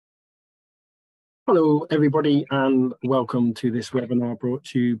Hello, everybody, and welcome to this webinar brought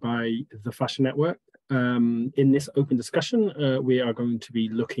to you by the Fashion Network. In this open discussion, we are going to be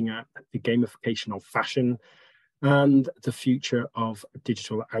looking at the gamification of fashion and the future of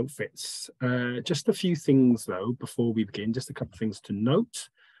digital outfits. Just a few things, though, before we begin, just a couple of things to note.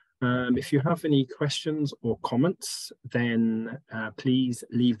 If you have any questions or comments, then please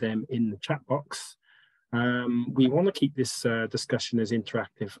leave them in the chat box. We want to keep this discussion as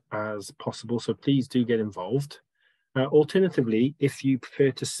interactive as possible, so please do get involved. Alternatively, if you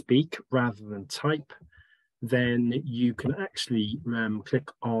prefer to speak rather than type, then you can actually click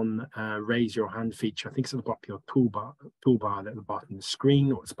on raise your hand feature. I think it's at the bottom of your toolbar at the bottom of the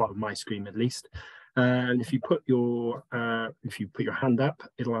screen, or it's the bottom of my screen at least. And if you put your hand up,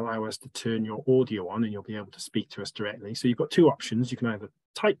 it'll allow us to turn your audio on, and you'll be able to speak to us directly. So you've got two options. You can either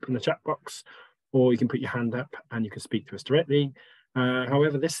type in the chat box, or you can put your hand up and you can speak to us directly.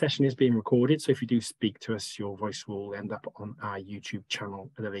 However, this session is being recorded, so if you do speak to us, your voice will end up on our YouTube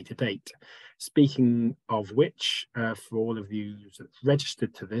channel at a later date. Speaking of which, for all of you that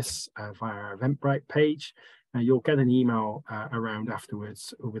registered to this via our Eventbrite page, you'll get an email around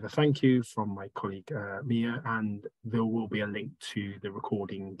afterwards with a thank you from my colleague Mia, and there will be a link to the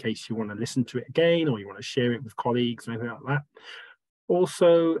recording in case you want to listen to it again or you want to share it with colleagues or anything like that.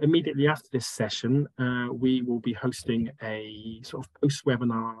 Also, immediately after this session, we will be hosting a sort of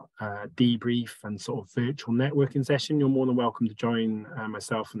post-webinar debrief and sort of virtual networking session. You're more than welcome to join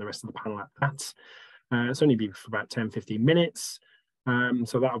myself and the rest of the panel at that. It's only be for about 10-15 minutes.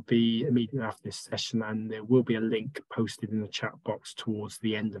 So that'll be immediately after this session, and there will be a link posted in the chat box towards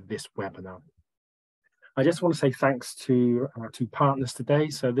the end of this webinar. I just want to say thanks to our two partners today.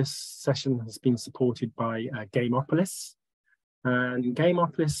 So this session has been supported by Gameopolis. And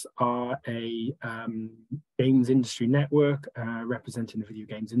Gameopolis are a games industry network representing the video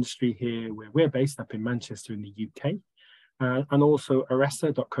games industry here where we're based up in Manchester in the UK. And also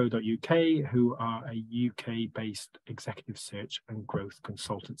aressa.co.uk, who are a UK-based executive search and growth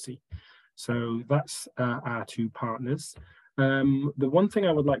consultancy. So that's our two partners. The one thing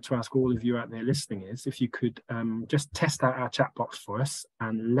I would like to ask all of you out there listening is if you could just test out our chat box for us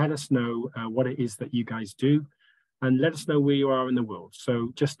and let us know what it is that you guys do, and let us know where you are in the world.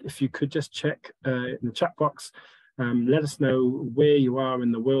 So just if you could just check in the chat box, let us know where you are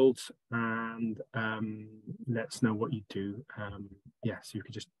in the world, and let us know what you do. Yeah, so you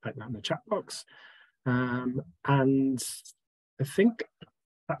could just type that in the chat box. And I think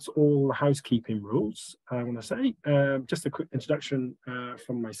that's all the housekeeping rules I want to say. Just a quick introduction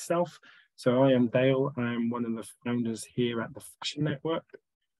from myself. So I am Dale. I'm one of the founders here at the Fashion Network.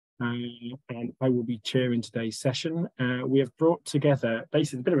 And I will be chairing today's session. We have brought together,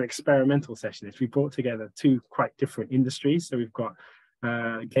 basically a bit of an experimental session. We brought together two quite different industries. So we've got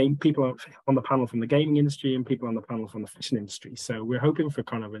people on the panel from the gaming industry and people on the panel from the fashion industry. So we're hoping for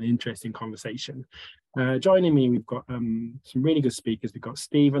kind of an interesting conversation. Joining me, we've got some really good speakers. We've got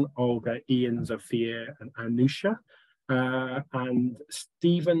Stephen, Olga, Ian, Zofia, and Anusha. And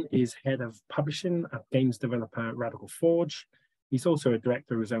Stephen is head of publishing at games developer Radical Forge. He's also a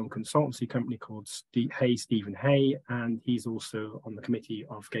director of his own consultancy company called HeyStephenHey, and he's also on the committee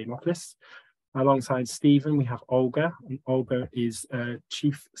of Gameopolis. Alongside Stephen, we have Olga, and Olga is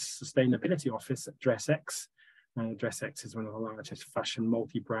Chief Sustainability Officer at DressX. DressX is one of the largest fashion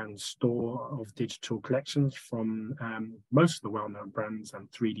multi-brand store of digital collections from most of the well-known brands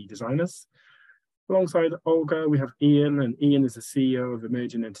and 3D designers. Alongside Olga, we have Ian, and Ian is the CEO of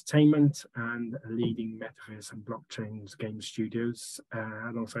Emergent Entertainment and a leading metaverse and blockchain game studios.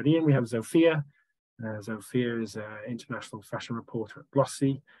 Alongside Ian, we have Zofia. Zofia is an international fashion reporter at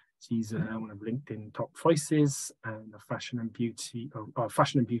Glossy. She's one of LinkedIn top voices and a Fashion and Beauty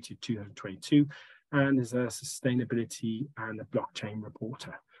 2022, and is a sustainability and a blockchain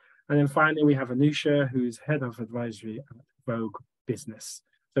reporter. And then finally, we have Anusha, who's head of advisory at Vogue Business.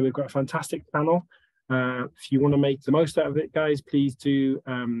 So we've got a fantastic panel. If you want to make the most out of it, guys, please do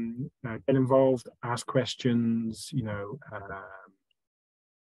get involved, ask questions. You know,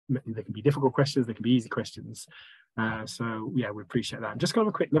 there can be difficult questions, there can be easy questions. So yeah, we appreciate that. I'm just going to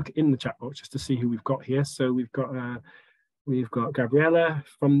have a quick look in the chat box just to see who we've got here. So we've got Gabriella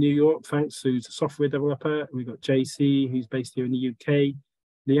from New York, thanks, who's a software developer. We've got JC, who's based here in the UK.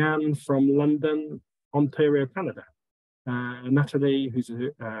 Leanne from London, Ontario, Canada. Natalie, who's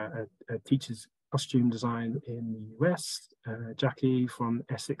a teaches costume design in the US. Jackie from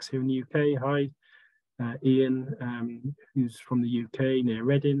Essex here in the UK. Hi. Ian, who's from the UK near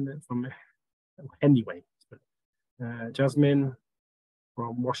Reading. Anyway. Jasmine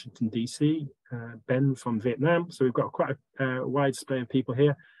from Washington, DC. Ben from Vietnam. So we've got quite a wide display of people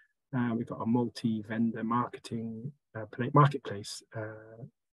here. We've got a multi-vendor marketing marketplace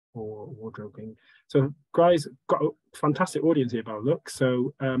for wardrobing. So guys, got a fantastic audience here by the look.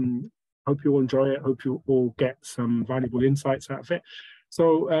 So hope you all enjoy it. Hope you all get some valuable insights out of it.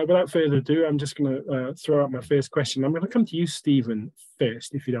 So without further ado, I'm just going to throw out my first question. I'm going to come to you, Stephen,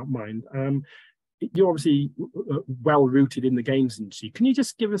 first, if you don't mind. You're obviously well-rooted in the games industry. Can you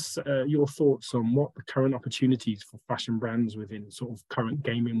just give us your thoughts on what the current opportunities for fashion brands within sort of current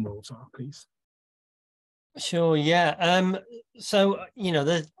gaming worlds are, please? Sure, yeah. So, you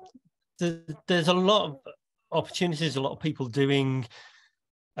know, there's a lot of opportunities, a lot of people doing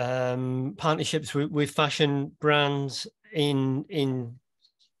partnerships with fashion brands in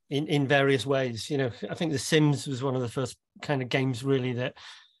various ways. You know, I think The Sims was one of the first kind of games really that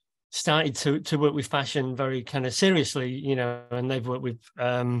started to work with fashion very kind of seriously, you know, and they've worked with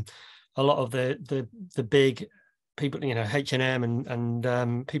a lot of the big people, you know, H&M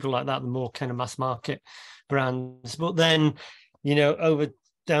and people like that, the more kind of mass market brands. But then, you know, over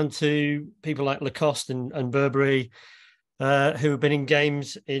down to people like Lacoste and Burberry, who have been in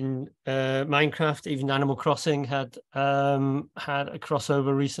games in Minecraft. Even Animal Crossing had a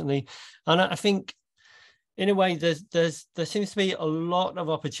crossover recently, and I think, in a way, there seems to be a lot of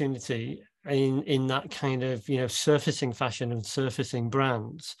opportunity in that kind of, you know, surfacing fashion and surfacing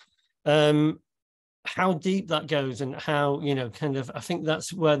brands. How deep that goes and how, you know, kind of, I think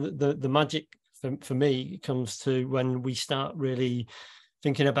that's where the magic for me comes to, when we start really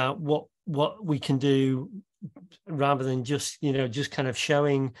thinking about what we can do, rather than just, you know, just kind of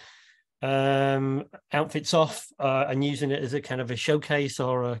showing outfits off and using it as a kind of a showcase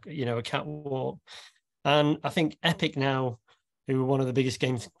or a, you know, a catwalk. And I think Epic now, who are one of the biggest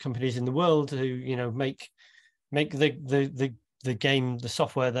games companies in the world, who, you know, make the game, the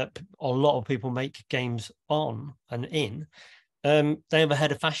software that a lot of people make games on and in, they have a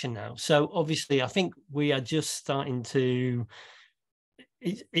head of fashion now. So obviously, I think we are just starting to.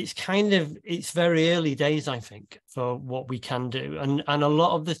 It's very early days, I think, for what we can do, and a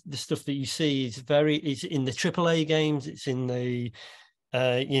lot of the stuff that you see is in the AAA games. It's in the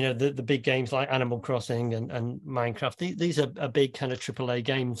you know, the big games like Animal Crossing and Minecraft. These are big kind of AAA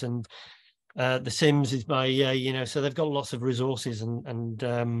games, and The Sims is by you know, so they've got lots of resources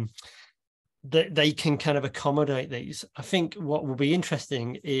and they can kind of accommodate these. I think what will be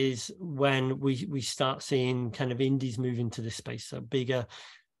interesting is when we start seeing kind of indies move into this space, so bigger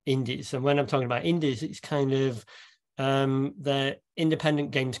indies. And when I'm talking about indies, it's kind of they're independent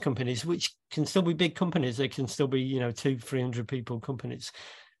games companies, which can still be big companies. They can still be, you know, 200-300 people companies,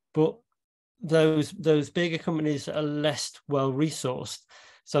 but those bigger companies are less well resourced,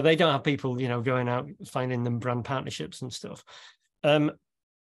 so they don't have people, you know, going out finding them brand partnerships and stuff.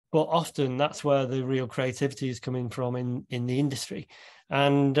 But often that's where the real creativity is coming from in the industry.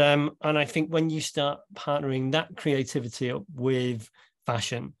 And I think when you start partnering that creativity up with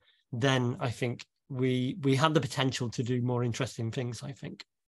fashion, then I think we have the potential to do more interesting things, I think.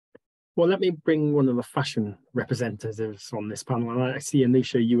 Well, let me bring one of the fashion representatives on this panel. And I see,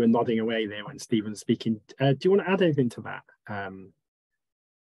 Anusha, you were nodding away there when Stephen was speaking. Do you want to add anything to that?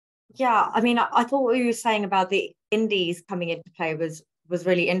 Yeah, I mean, I thought what you were saying about the indies coming into play was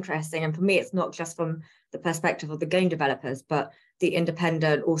really interesting. And for me, it's not just from the perspective of the game developers, but the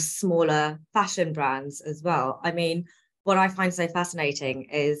independent or smaller fashion brands as well. I mean, what I find so fascinating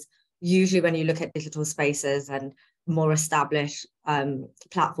is usually when you look at digital spaces and more established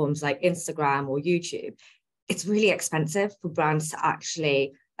platforms like Instagram or YouTube, it's really expensive for brands to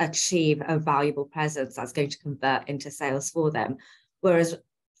actually achieve a valuable presence that's going to convert into sales for them. Whereas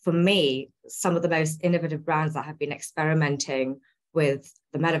for me, some of the most innovative brands that have been experimenting with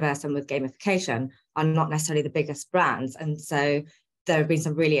the metaverse and with gamification are not necessarily the biggest brands. And so there have been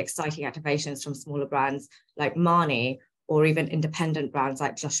some really exciting activations from smaller brands like Marnie, or even independent brands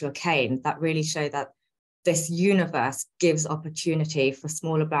like Joshua Kane, that really show that this universe gives opportunity for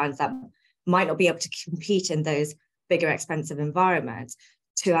smaller brands that might not be able to compete in those bigger, expensive environments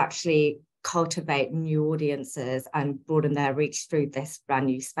to actually cultivate new audiences and broaden their reach through this brand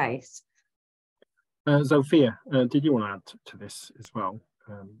new space. Zofia, did you want to add to this as well?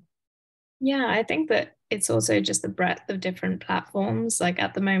 Yeah, I think that it's also just the breadth of different platforms. Like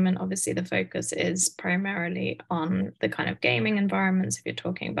at the moment, obviously the focus is primarily on the kind of gaming environments, if you're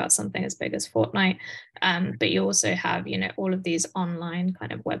talking about something as big as Fortnite. But you also have, you know, all of these online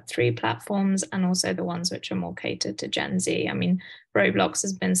kind of Web3 platforms, and also the ones which are more catered to Gen Z. I mean, Roblox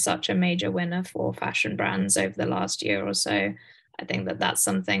has been such a major winner for fashion brands over the last year or so. I think that that's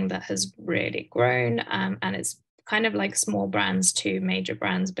something that has really grown, and it's kind of like small brands to major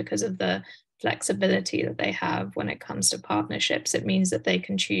brands because of the flexibility that they have when it comes to partnerships. It means that they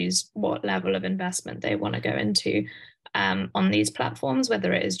can choose what level of investment they want to go into on these platforms,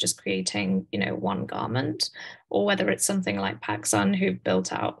 whether it is just creating, one garment, or whether it's something like PacSun, who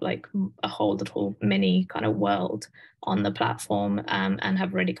built out like a whole little mini kind of world on the platform, and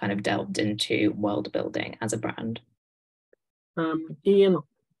have really kind of delved into world building as a brand. Ian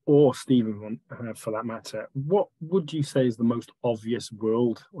or Stephen, for that matter, what would you say is the most obvious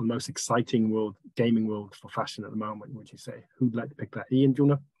world or most exciting world, gaming world for fashion at the moment, would you say? Who'd like to pick that? Ian, do you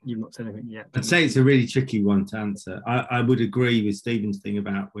want to? You've not said anything yet. I'd say it's a really tricky one to answer. I would agree with Stephen's thing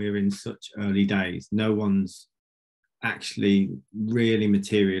about we're in such early days. No one's actually really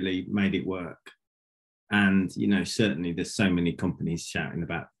materially made it work. And, certainly there's so many companies shouting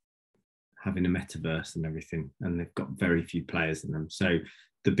about having a metaverse and everything, and they've got very few players in them. So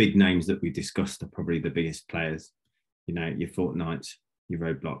the big names that we discussed are probably the biggest players, your Fortnites, your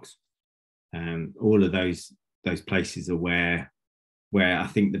Roblox. All of those places are where I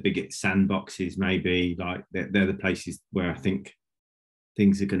think the biggest sandboxes maybe, like they're the places where I think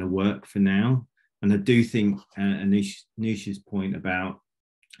things are going to work for now. And I do think Anusha's point about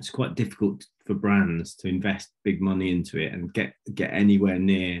it's quite difficult for brands to invest big money into it and get anywhere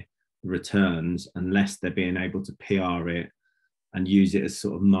near the returns unless they're being able to PR it and use it as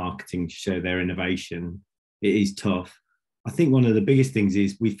sort of marketing to show their innovation. It is tough. I think one of the biggest things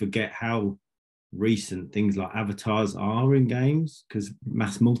is we forget how recent things like avatars are in games, because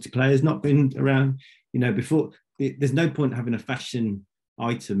mass multiplayer has not been around, before. There's no point having a fashion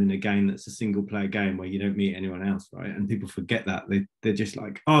item in a game that's a single player game where you don't meet anyone else, right? And people forget that. They're just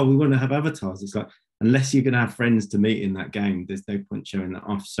like, oh, we want to have avatars. It's like, unless you're going to have friends to meet in that game, there's no point showing that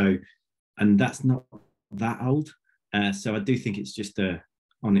off. So, and that's not that old. So I do think it's just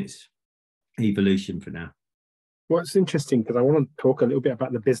on its evolution for now. Well, it's interesting because I want to talk a little bit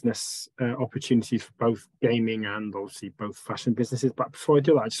about the business opportunities for both gaming and obviously both fashion businesses. But before I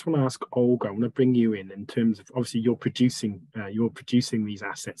do that, I just want to ask Olga, I want to bring you in terms of, obviously you're producing these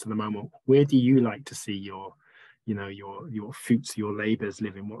assets at the moment. Where do you like to see your fruits, your labors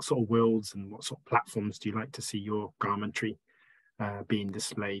live in? What sort of worlds and what sort of platforms do you like to see your garmentry being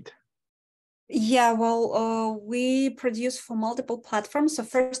displayed? Yeah, well, we produce for multiple platforms. So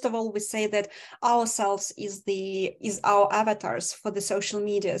first of all, we say that ourselves is our avatars for the social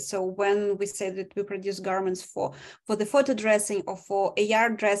media. So when we say that we produce garments for the photo dressing or for AR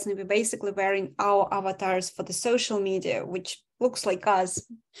dressing, we're basically wearing our avatars for the social media, which looks like us.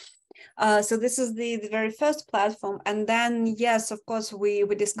 So this is the very first platform. And then, yes, of course, we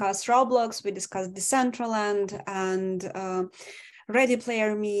discuss Roblox, we discuss Decentraland and Ready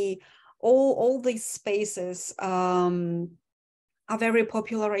Player Me. All these spaces are very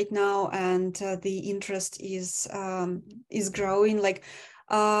popular right now, and the interest is growing. Like,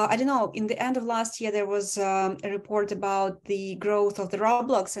 I don't know, in the end of last year, there was a report about the growth of the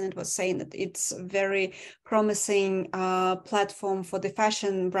Roblox, and it was saying that it's a very promising platform for the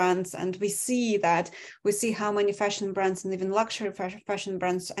fashion brands. And we see how many fashion brands and even luxury fashion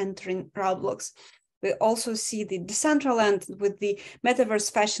brands entering Roblox. We also see the Decentraland with the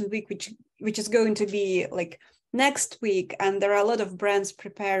Metaverse Fashion Week, which is going to be like next week, and there are a lot of brands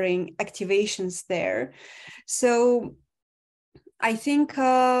preparing activations there. So I think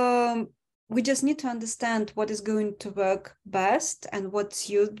we just need to understand what is going to work best and what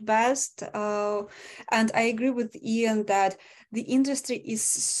suits best. And I agree with Ian that the industry is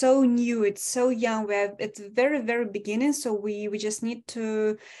so new, it's so young, we're at the very, very beginning. So we just need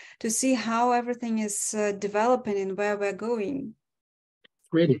to see how everything is developing and where we're going.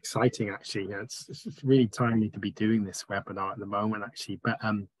 It's really exciting, actually. Yeah, it's really timely to be doing this webinar at the moment, actually. But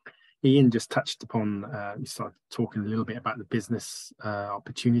Ian just touched upon, we started talking a little bit about the business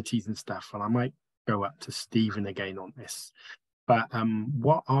opportunities and stuff, and I might go up to Stephen again on this. But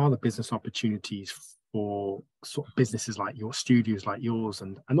what are the business opportunities for sort of businesses like your studios, like yours,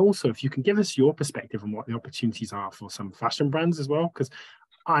 and also if you can give us your perspective on what the opportunities are for some fashion brands as well, because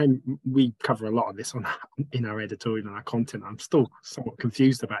we cover a lot of this in our editorial and our content. I'm still somewhat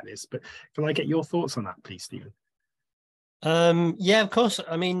confused about this, but can I get your thoughts on that, please, Stephen? Yeah, of course.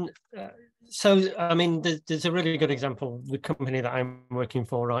 I mean, there's a really good example. The company that I'm working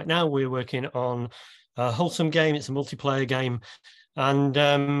for right now, we're working on a wholesome game. It's a multiplayer game,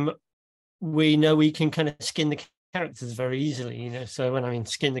 and we know we can kind of skin the characters very easily. So when I mean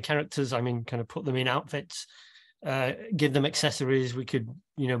skin the characters, I mean kind of put them in outfits, give them accessories. We could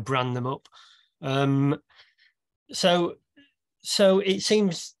brand them up. So it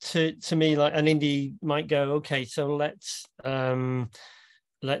seems to me like an indie might go, okay, so let's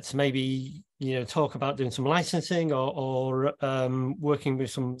maybe talk about doing some licensing or working with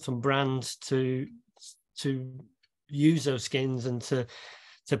some brands to use those skins and to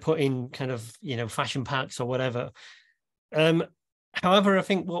put in kind of fashion packs or whatever. However, I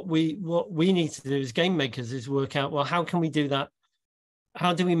think what we need to do as game makers is work out, well, how can we do that?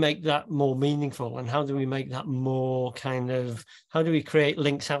 How do we make that more meaningful, and how do we make that more how do we create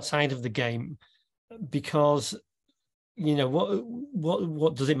links outside of the game? Because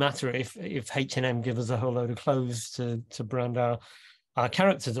what does it matter if H&M give us a whole load of clothes to brand our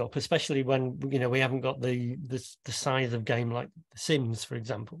characters up, especially when we haven't got the size of game like The Sims, for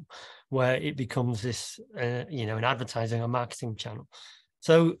example, where it becomes this an advertising or marketing channel.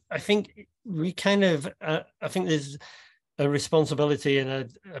 So I think we I think there's a responsibility and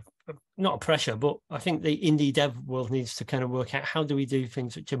not a pressure, but I think the indie dev world needs to kind of work out, how do we do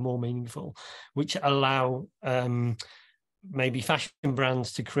things which are more meaningful, which allow maybe fashion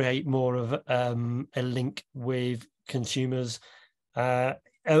brands to create more of a link with consumers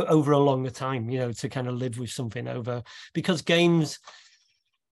over a longer time, to kind of live with something over, because games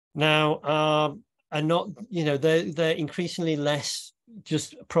now are not, they're increasingly less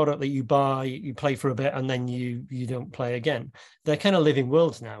just a product that you buy, you play for a bit, and then you don't play again. They're kind of living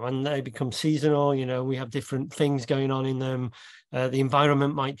worlds now, and they become seasonal. We have different things going on in them. The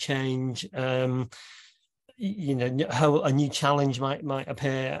environment might change. How a new challenge might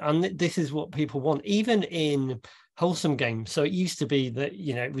appear, and this is what people want, even in wholesome games. So it used to be that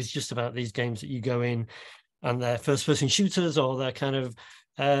it was just about these games that you go in and they're first-person shooters, or they're kind of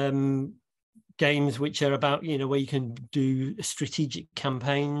games which are about where you can do strategic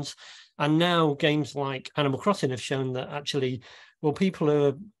campaigns. And now games like Animal Crossing have shown that actually, well, people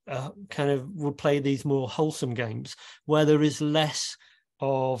are will play these more wholesome games where there is less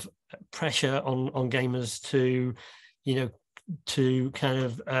of pressure on gamers to kind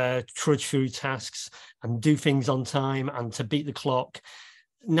of trudge through tasks and do things on time and to beat the clock.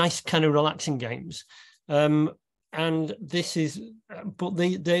 Nice kind of relaxing games. And this is, but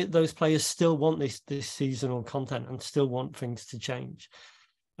those players still want this seasonal content and still want things to change.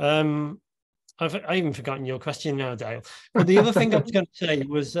 I've even forgotten your question now, Dale. But the other thing I was going to say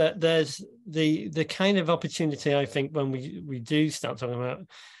was that there's the kind of opportunity, I think, when we do start talking about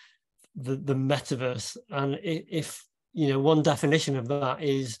the metaverse, and if one definition of that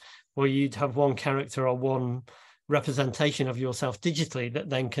is, well, you'd have one character or one representation of yourself digitally that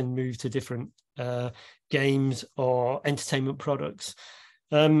then can move to different games or entertainment products.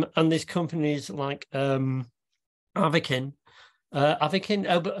 And there's companies like Playkin,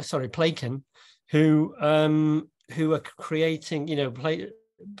 who are creating,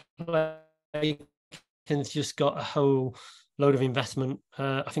 Playkin's just got a whole load of investment.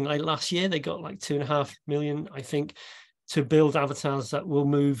 I think like last year they got like 2.5 million, I think, to build avatars that will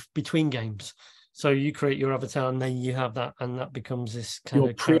move between games. So you create your avatar and then you have that, and that becomes this kind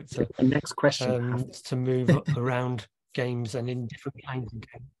of character. The next question to move around games and in different kinds of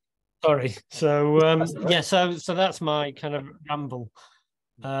games. Sorry. So yeah, so that's my kind of ramble.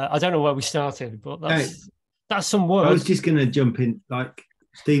 I don't know where we started, but that's some words. I was just going to jump in. Like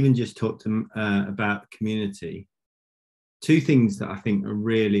Stephen just talked about community. Two things that I think are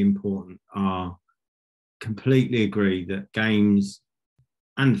really important are, completely agree that games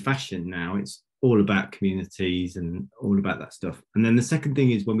and fashion now, it's all about communities and all about that stuff. And then the second thing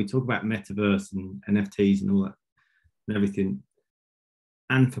is, when we talk about metaverse and NFTs and all that and everything,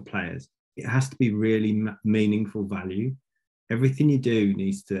 and for players, it has to be really meaningful value. Everything you do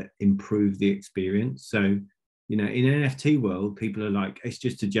needs to improve the experience. So, in NFT world, people are like, it's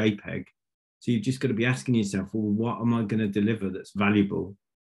just a JPEG. So you've just got to be asking yourself, well, what am I going to deliver that's valuable?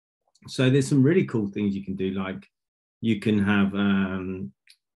 So there's some really cool things you can do. Like you can have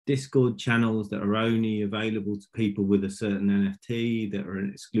Discord channels that are only available to people with a certain NFT, that are an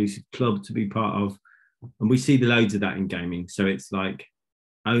exclusive club to be part of. And we see the loads of that in gaming. So it's like,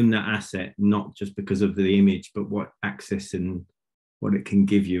 own that asset, not just because of the image, but what access and what it can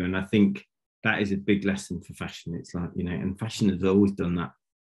give you. And I think that is a big lesson for fashion. It's like, and fashion has always done that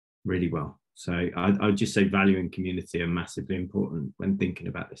really well. So I'd just say value and community are massively important when thinking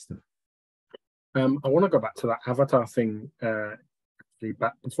about this stuff. I want to go back to that avatar thing.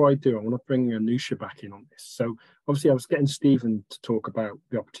 But before I do, I want to bring Anusha back in on this. So obviously I was getting Stephen to talk about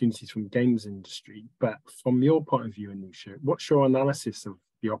the opportunities from the games industry, but from your point of view, Anusha, what's your analysis of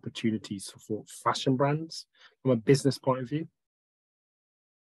the opportunities for fashion brands from a business point of view?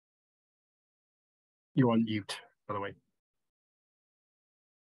 You're on mute, by the way.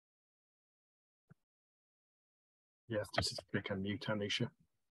 Yes, just click unmute, Anusha.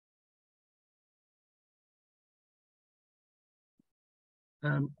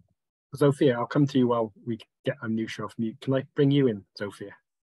 Zofia, I'll come to you while we get Anusha off mute. Can I bring you in, Zofia?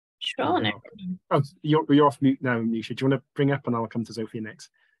 Sure. No. Oh, you're off mute now, Anusha. Do you want to bring up, and I'll come to Zofia next?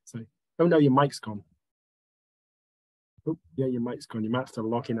 So, oh no, your mic's gone. Oh yeah, your mic's gone. You might have to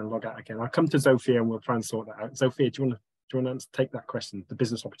log in and log out again. I'll come to Zofia and we'll try and sort that out. Zofia, do you want to take that question? The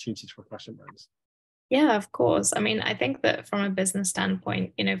business opportunities for fashion brands. Yeah, of course. I mean, I think that from a business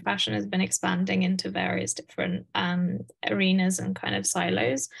standpoint, fashion has been expanding into various different arenas and kind of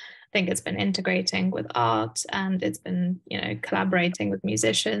silos. I think it's been integrating with art, and it's been, collaborating with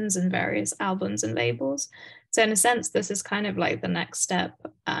musicians and various albums and labels. So in a sense, this is kind of like the next step.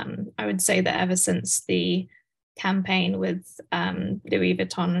 I would say that ever since the campaign with Louis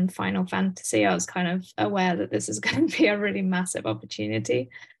Vuitton and Final Fantasy, I was kind of aware that this is going to be a really massive opportunity.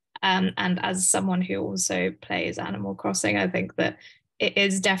 And as someone who also plays Animal Crossing, I think that it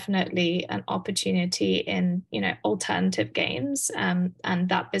is definitely an opportunity in, alternative games. And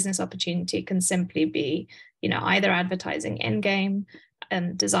that business opportunity can simply be, either advertising in-game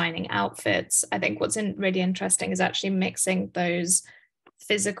and designing outfits. I think what's really interesting is actually mixing those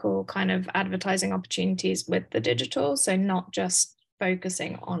physical kind of advertising opportunities with the digital. So not just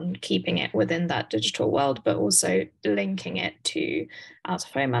focusing on keeping it within that digital world, but also linking it to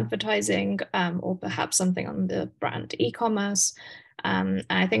out-of-home advertising, or perhaps something on the brand e-commerce. And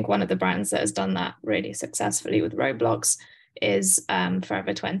I think one of the brands that has done that really successfully with Roblox is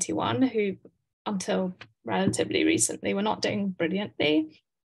Forever 21, who until relatively recently were not doing brilliantly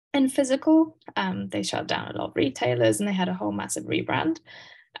in physical. They shut down a lot of retailers and they had a whole massive rebrand.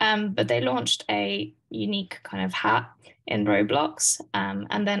 But they launched a unique kind of hat in Roblox,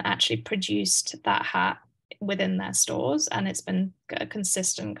 and then actually produced that hat within their stores, and it's been a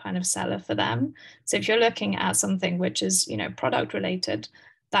consistent kind of seller for them. So if you're looking at something which is, product related,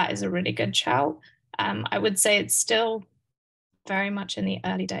 that is a really good shout. I would say it's still very much in the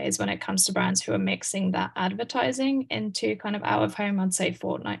early days when it comes to brands who are mixing that advertising into kind of out of home. I'd say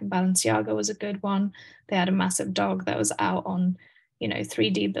Fortnite and Balenciaga was a good one. They had a massive dog that was out on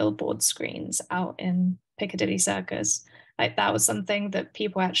 3D billboard screens out in Piccadilly Circus. Like that was something that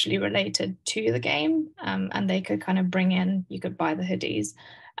people actually related to the game, and they could kind of bring in, you could buy the hoodies.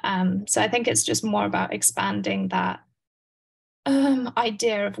 So I think it's just more about expanding that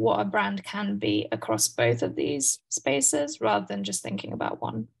idea of what a brand can be across both of these spaces rather than just thinking about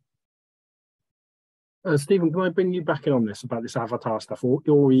one. Stephen, can I bring you back in on this about this avatar stuff,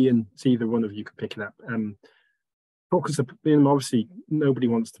 or Ian, it's either one of you could pick it up. Because obviously nobody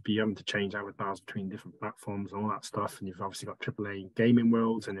wants to be having to change avatars between different platforms and all that stuff, and you've obviously got AAA gaming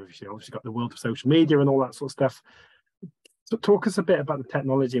worlds, and obviously got the world of social media and all that sort of stuff. So talk us a bit about the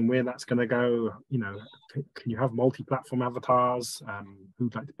technology and where that's going to go. Can you have multi-platform avatars?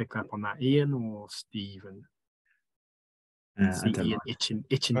 Who'd like to pick up on that, Ian or Stephen? Ian itching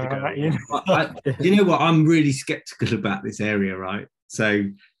to go. You know what? I'm really skeptical about this area, right? So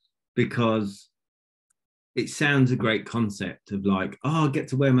because it sounds a great concept of like, I get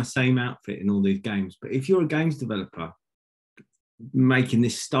to wear my same outfit in all these games. But if you're a games developer making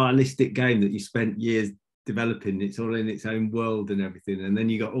this stylistic game that you spent years developing, it's all in its own world and everything, and then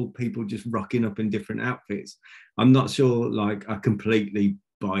you got all people just rocking up in different outfits, I'm not sure like I completely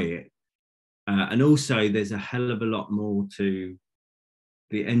buy it. And also there's a hell of a lot more to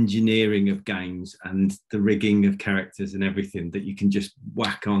the engineering of games and the rigging of characters and everything that you can just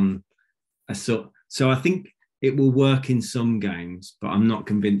whack on a sort. So I think it will work in some games, but I'm not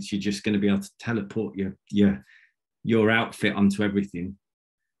convinced you're just going to be able to teleport your outfit onto everything.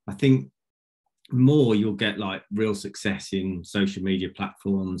 I think more you'll get like real success in social media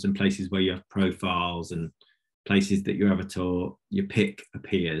platforms and places where you have profiles and places that your avatar, your pick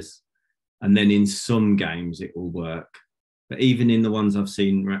appears. And then in some games it will work. But even in the ones I've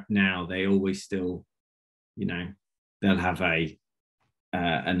seen now, they always still, they'll have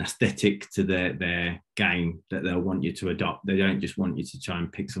an aesthetic to their game that they'll want you to adopt. They don't just want you to try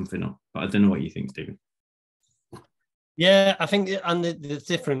and pick something up. But I don't know what you think, Stephen. Yeah, I think, and the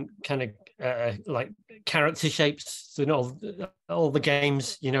different kind of like character shapes. So not all the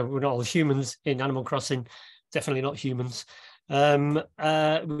games, we're not all humans in Animal Crossing. Definitely not humans. We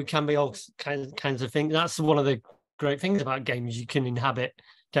can be all kinds of things. That's one of the great things about games. You can inhabit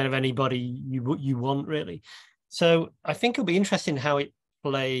kind of anybody you want, really. So I think it'll be interesting how it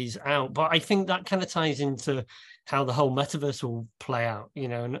plays out. But I think that kind of ties into how the whole metaverse will play out.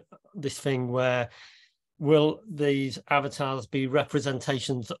 And this thing where, will these avatars be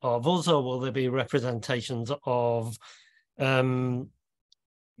representations of us, or will they be representations of, kind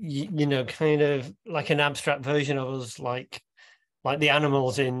of like an abstract version of us, like the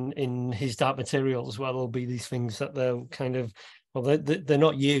animals in his Dark Materials, where there'll be these things that they'll kind of well, they're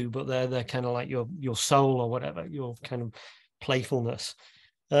not you, but they're kind of like your soul or whatever, your kind of playfulness.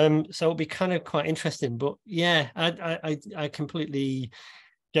 So it'll be kind of quite interesting. But yeah, I completely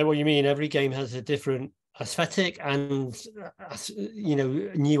get what you mean. Every game has a different aesthetic, and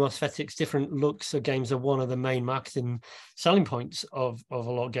new aesthetics, different looks of games are one of the main marketing selling points of a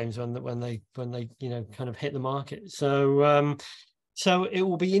lot of games when they kind of hit the market. So so it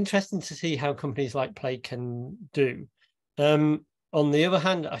will be interesting to see how companies like Play can do. On the other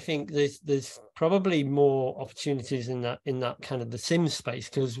hand, I think there's probably more opportunities in that kind of the Sims space,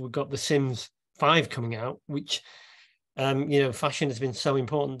 because we've got the Sims 5 coming out, which fashion has been so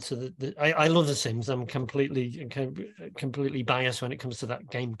important to I love the Sims. I'm completely biased when it comes to that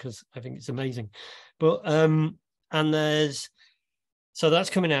game because I think it's amazing. But so that's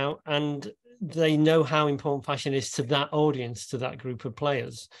coming out, and they know how important fashion is to that audience, to that group of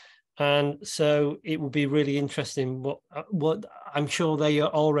players. And so it will be really interesting what I'm sure they are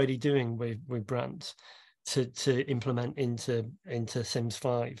already doing with brands to implement into Sims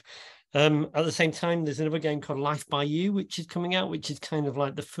 5. At the same time, there's another game called Life by You, which is coming out, which is kind of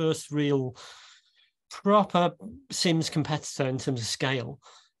like the first real proper Sims competitor in terms of scale,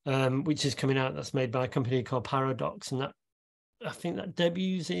 which is coming out. That's made by a company called Paradox, and that I think that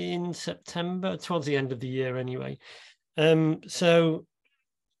debuts in September, towards the end of the year anyway. So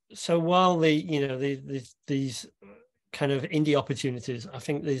while these kind of indie opportunities, I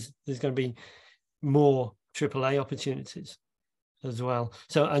think there's going to be more AAA opportunities as well.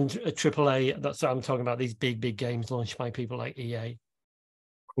 So, and AAA, that's what I'm talking about, these big games launched by people like EA.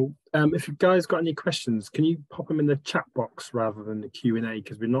 Cool. If you guys got any questions, can you pop them in the chat box rather than the Q&A,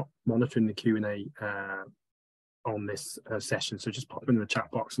 because we're not monitoring the Q&A on this session. So just pop them in the chat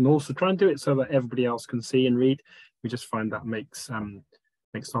box, and also try and do it so that everybody else can see and read. We just find that makes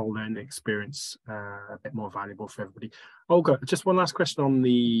the whole learning experience a bit more valuable for everybody. Olga, just one last question on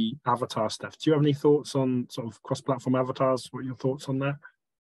the avatar stuff. Do you have any thoughts on sort of cross-platform avatars? What are your thoughts on that?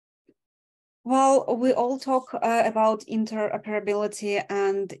 Well, we all talk about interoperability,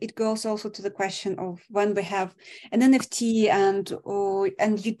 and it goes also to the question of when we have an NFT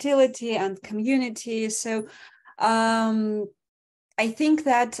and utility and community. So I think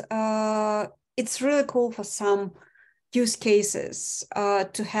that it's really cool for some use cases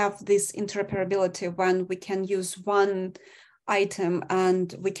to have this interoperability when we can use one item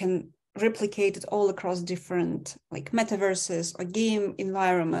and we can replicate it all across different like metaverses or game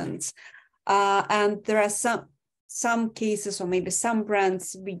environments. And there are some cases or maybe some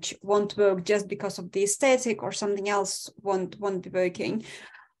brands which won't work just because of the aesthetic, or something else won't be working.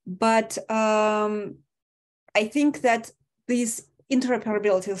 But I think that this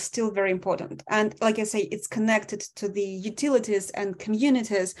interoperability is still very important. And like I say, it's connected to the utilities and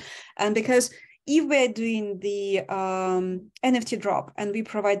communities. And because if we're doing the NFT drop and we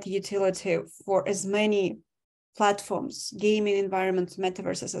provide the utility for as many platforms, gaming environments,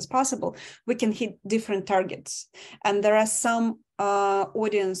 metaverses as possible, we can hit different targets. And there are some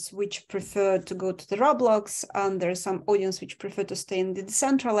audience which prefer to go to the Roblox, and there are some audience which prefer to stay in the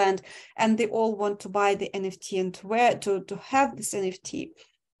Decentraland, and they all want to buy the NFT and to have this NFT,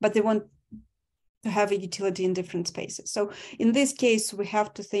 but they want to have a utility in different spaces. So in this case, we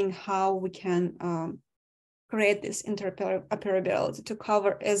have to think how we can create this interoperability to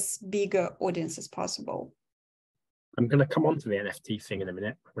cover as big an audience as possible. I'm going to come on to the NFT thing in a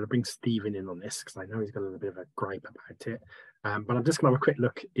minute. I'm going to bring Stephen in on this because I know he's got a little bit of a gripe about it. But I'm just going to have a quick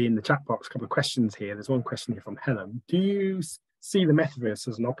look in the chat box, a couple of questions here. There's one question here from Helen. Do you see the metaverse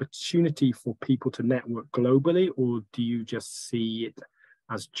as an opportunity for people to network globally, or do you just see it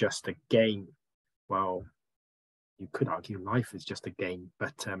as just a game? Well, you could argue life is just a game,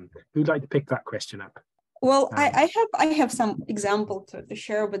 but who'd like to pick that question up? Well, I have some example to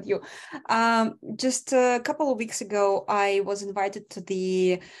share with you. Just a couple of weeks ago, I was invited to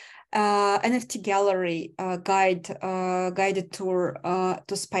the NFT gallery guided tour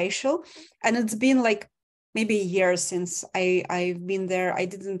to Spatial, and it's been like maybe a year since I've been there. I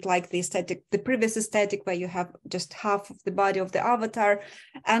didn't like the previous aesthetic where you have just half of the body of the avatar.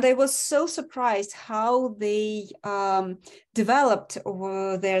 And I was so surprised how they developed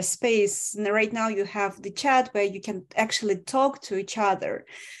their space. And right now you have the chat where you can actually talk to each other,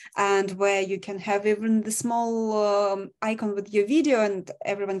 and where you can have even the small icon with your video and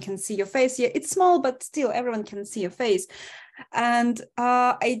everyone can see your face. Yeah, it's small, but still everyone can see your face. And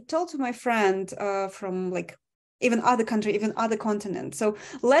I told to my friend from like even other country, even other continent, so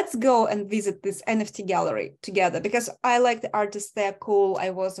let's go and visit this NFT gallery together, because I like the artists, they're cool.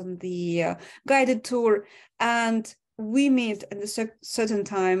 I was on the guided tour, and we meet at a certain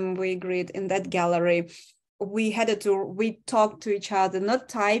time. We agreed in that gallery. we talked to each other, not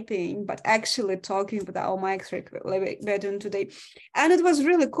typing, but actually talking with our mics like we're doing today. And it was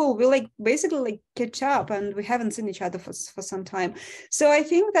really cool. We basically catch up, and we haven't seen each other for some time. So I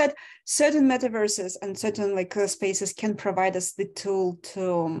think that certain metaverses and certain spaces can provide us the tool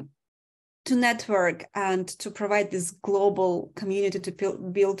to network and to provide this global community to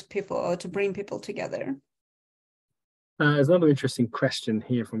build people or to bring people together. There's another interesting question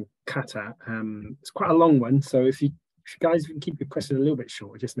here from Kata. It's quite a long one, so if you guys can keep your question a little bit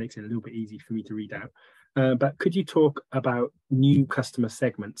short, it just makes it a little bit easy for me to read out. But could you talk about new customer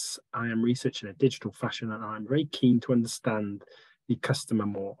segments? I am researching a digital fashion, and I'm very keen to understand the customer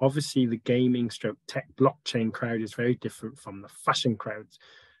more. Obviously, the gaming/tech blockchain crowd is very different from the fashion crowds,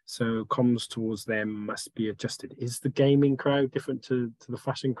 so comms towards them must be adjusted. Is the gaming crowd different to the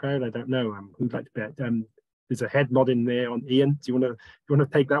fashion crowd? I don't know. Who'd like to bet? There's a head nodding there on Ian. Do you want to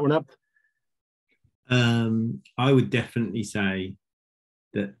take that one up? I would definitely say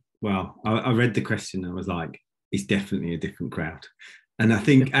that. Well, I read the question. I was like, it's definitely a different crowd, and I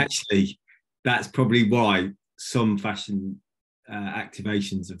think actually that's probably why some fashion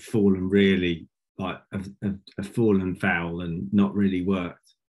activations have fallen really have fallen foul and not really worked.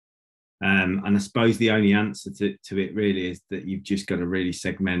 And I suppose the only answer to it really is that you've just got to really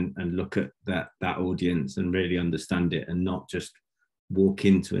segment and look at that audience and really understand it, and not just walk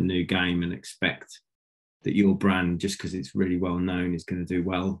into a new game and expect that your brand, just because it's really well known, is going to do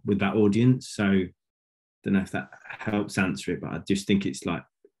well with that audience. So I don't know if that helps answer it, but I just think it's like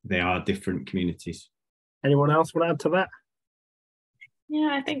they are different communities. Anyone else want to add to that? Yeah,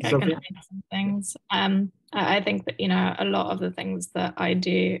 I think Zofia? I can add some things. I think that, a lot of the things that I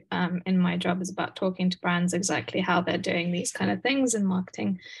do in my job is about talking to brands exactly how they're doing these kind of things, and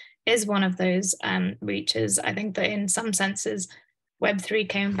marketing is one of those reaches. I think that in some senses, Web3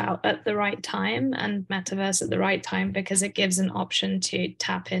 came about at the right time, and metaverse at the right time, because it gives an option to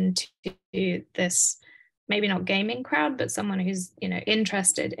tap into this, maybe not gaming crowd, but someone who's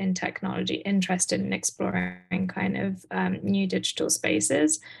interested in technology, interested in exploring kind of new digital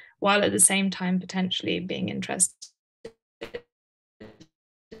spaces, while at the same time potentially being interested.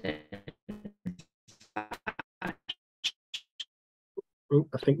 Oh,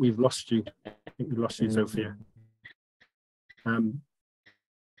 I think we've lost you. Zofia.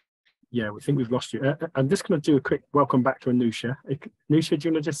 Yeah, we think we've lost you. I'm just going to do a quick welcome back to Anusha. Anusha, do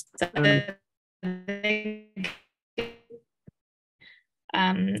you want to just...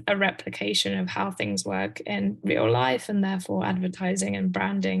 a replication of how things work in real life, and therefore advertising and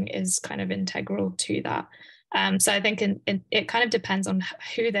branding is kind of integral to that. So I think it kind of depends on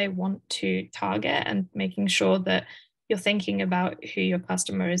who they want to target, and making sure that you're thinking about who your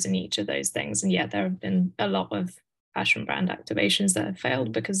customer is in each of those things. And yeah, there have been a lot of fashion brand activations that have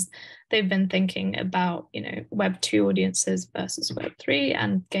failed because they've been thinking about, Web 2 audiences versus Web 3,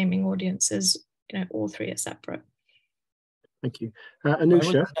 and gaming audiences, all three are separate. Thank you.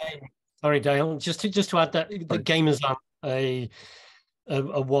 Anusha. Sorry, Dale, just to add that the gamers are a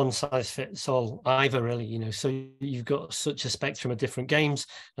one size fits all either, really, so you've got such a spectrum of different games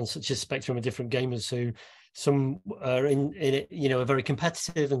and such a spectrum of different gamers who some are in it, are very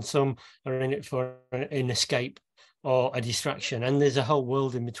competitive, and some are in it for an escape or a distraction, and there's a whole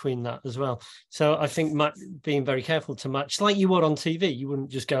world in between that as well. So I think being very careful to match, like you would on TV. You wouldn't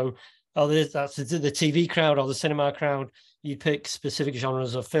just go, oh, that's the TV crowd or the cinema crowd. You pick specific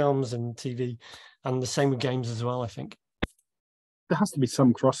genres of films and TV, and the same with games as well, I think. There has to be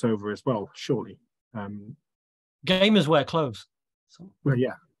some crossover as well, surely. Gamers wear clothes. So. Well,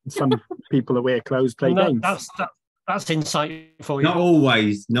 yeah. Some people that wear clothes play games. That's insight for you. Not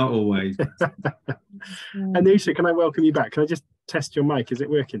always. Anusha, can I welcome you back? Can I just test your mic? Is it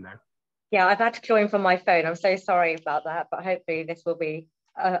working now? Yeah, I've had to join from my phone. I'm so sorry about that, but hopefully this will be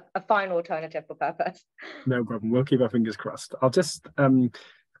a fine alternative for purpose. No problem. We'll keep our fingers crossed. I'll just a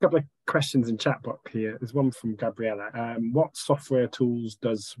couple of questions in chat box here. There's one from Gabriella. What software tools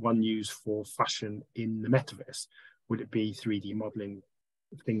does one use for fashion in the metaverse? Would it be 3D modeling,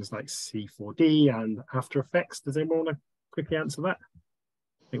 things like C4D and After Effects? Does anyone want to quickly answer that?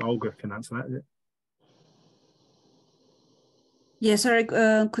 I think Olga can answer that, is it? Yeah, sorry,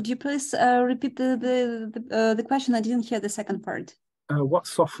 could you please repeat the question? I didn't hear the second part. What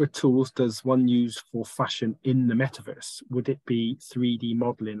software tools does one use for fashion in the metaverse? Would it be 3D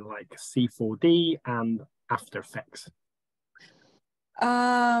modeling like C4D and After Effects?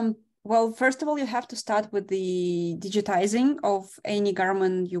 Well, first of all, you have to start with the digitizing of any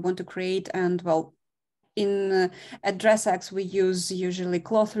garment you want to create, and well, at DressX, we use usually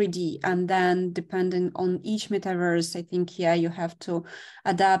Clo3D, and then depending on each metaverse, I think, yeah, you have to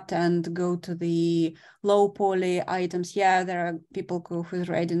adapt and go to the low poly items. Yeah, there are people who's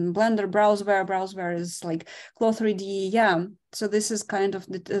writing Blender, Browseware is like Clo3D. Yeah, so this is kind of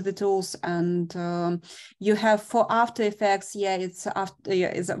the tools, and you have for After Effects. Yeah, it's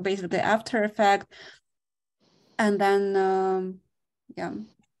basically After Effect, and then yeah.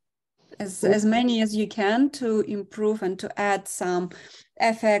 As many as you can to improve and to add some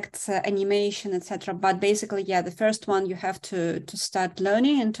effects, animation, etc. But basically, yeah, the first one you have to start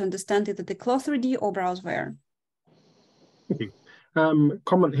learning and to understand either the Clo3D or Browseware. Thank you.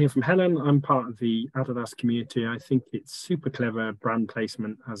 Comment here from Helen. I'm part of the Adidas community. I think it's super clever brand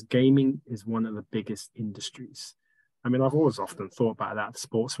placement, as gaming is one of the biggest industries. I mean, I've always often thought about that,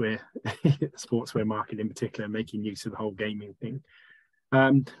 sportswear market in particular, making use of the whole gaming thing.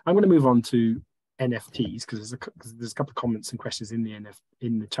 I'm going to move on to NFTs because there's a couple of comments and questions in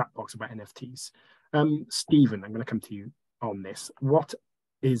the chat box about NFTs. Stephen, I'm going to come to you on this. What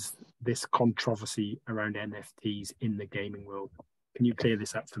is this controversy around NFTs in the gaming world? Can you clear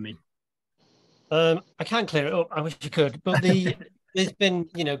this up for me? I can't clear it up. I wish I could, but there's been,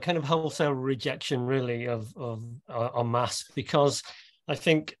 kind of wholesale rejection really of en masse, because I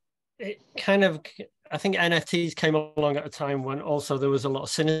think NFTs came along at a time when also there was a lot of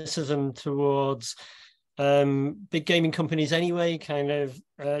cynicism towards big gaming companies anyway, kind of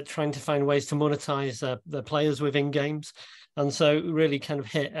trying to find ways to monetize their players within games. And so it really kind of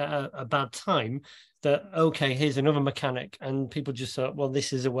hit at a bad time that, okay, here's another mechanic. And people just thought, well,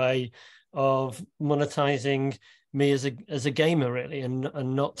 this is a way of monetizing me as a gamer, really, and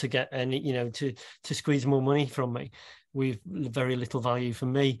not to get any, to squeeze more money from me with very little value for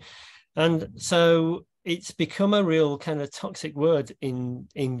me. And so it's become a real kind of toxic word in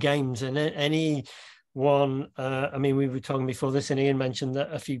games. And anyone, I mean, we were talking before this, and Ian mentioned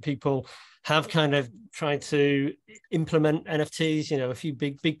that a few people have kind of tried to implement NFTs. A few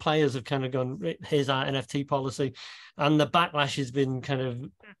big players have kind of gone, here's our NFT policy. And the backlash has been kind of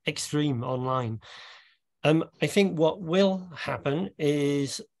extreme online. I think what will happen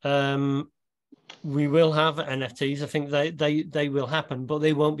is we will have NFTs. I think they will happen, but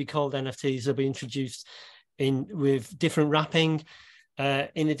they won't be called NFTs. They'll be introduced with different wrapping,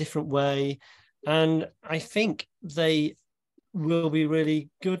 in a different way. And I think they will be really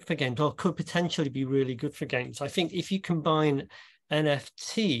good for games, or could potentially be really good for games. I think if you combine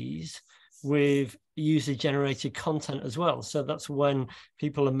NFTs with user-generated content as well, so that's when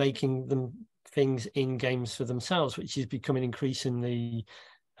people are making them things in games for themselves, which is becoming increasingly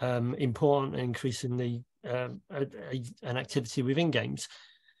important and increasingly an activity within games,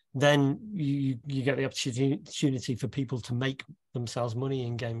 then you get the opportunity for people to make themselves money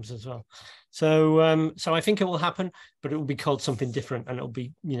in games as well. So I think it will happen, but it will be called something different, and it'll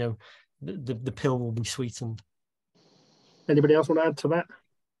be, the pill will be sweetened. Anybody else want to add to that?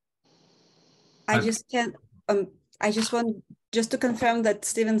 I just want to confirm that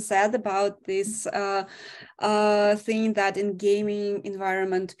Stephen said about this thing that in gaming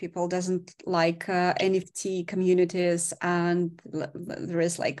environment, people doesn't like NFT communities, and there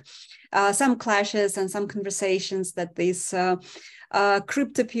is like some clashes and some conversations that these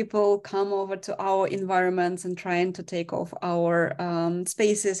crypto people come over to our environments and trying to take off our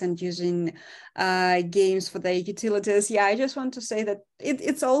spaces and using games for their utilities. Yeah, I just want to say that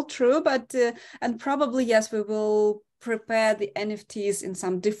it's all true, but and probably, yes, we will prepare the NFTs in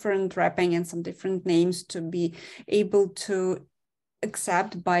some different wrapping and some different names to be able to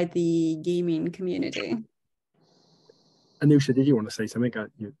accept by the gaming community. Anusha, did you want to say something?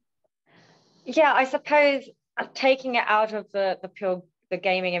 Yeah, I suppose taking it out of the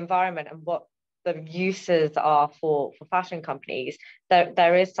gaming environment and what the uses are for fashion companies,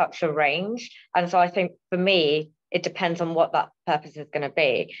 there is such a range. And so I think for me, it depends on what that purpose is going to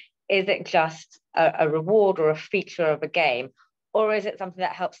be. Is it just a reward or a feature of a game, or is it something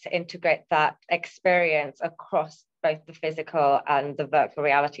that helps to integrate that experience across both the physical and the virtual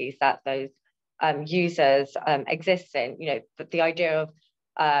realities that those users exist in? The idea of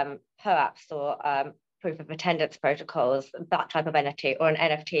POAPs or proof of attendance protocols, that type of NFT, or an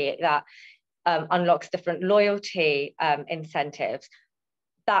NFT that unlocks different loyalty incentives,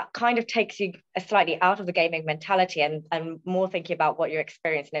 that kind of takes you slightly out of the gaming mentality and more thinking about what your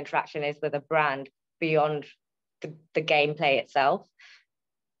experience and interaction is with a brand beyond the gameplay itself.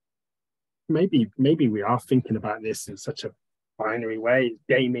 Maybe we are thinking about this in such a binary way: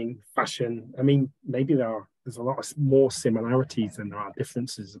 gaming, fashion. I mean, maybe there's a lot more similarities than there are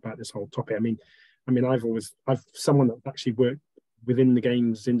differences about this whole topic. I mean, I've someone that actually worked within the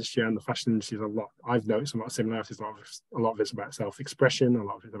games industry and the fashion industry, I've noticed a lot of similarities. A lot of it's about self-expression, a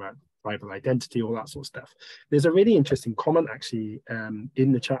lot of it's about tribal identity, all that sort of stuff. There's a really interesting comment actually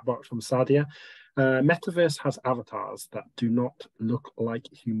in the chat box from Sadia. Metaverse has avatars that do not look like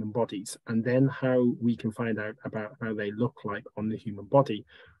human bodies, and then how we can find out about how they look like on the human body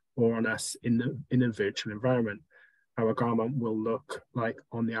or on us in a virtual environment. How a garment will look like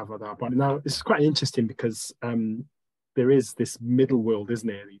on the avatar body. Now, this is quite interesting because there is this middle world, isn't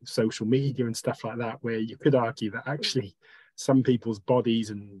there? Social media and stuff like that, where you could argue that actually some people's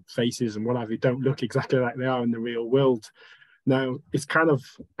bodies and faces and what have you don't look exactly like they are in the real world. Now, it's kind of,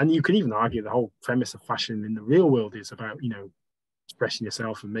 and you could even argue the whole premise of fashion in the real world is about, expressing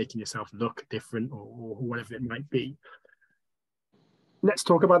yourself and making yourself look different or whatever it might be. Let's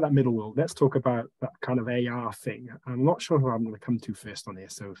talk about that middle world. Let's talk about that kind of AR thing. I'm not sure who I'm going to come to first on here,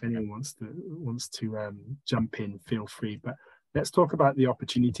 so if anyone wants to jump in, feel free. But let's talk about the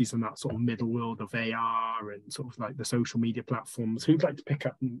opportunities in that sort of middle world of AR and sort of like the social media platforms. Who'd like to pick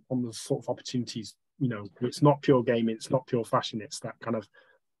up on the sort of opportunities? It's not pure gaming, it's not pure fashion. It's that kind of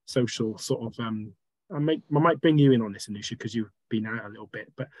social sort of. I might bring you in on this, Anusha, because you've been out a little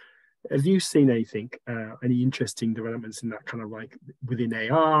bit, but. Have you seen anything, any interesting developments in that kind of like within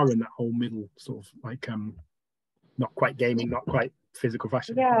AR and that whole middle sort of like not quite gaming, not quite physical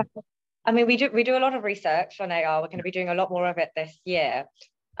fashion? Yeah, I mean, we do a lot of research on AR. We're going to be doing a lot more of it this year.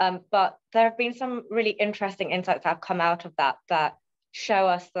 But there have been some really interesting insights that have come out of that show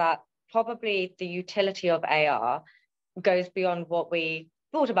us that probably the utility of AR goes beyond what we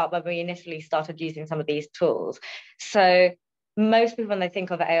thought about when we initially started using some of these tools. So most people, when they think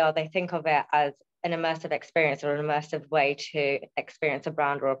of AR, they think of it as an immersive experience or an immersive way to experience a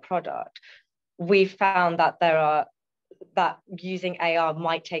brand or a product. We found that using AR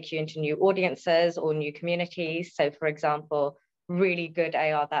might take you into new audiences or new communities. So, for example, really good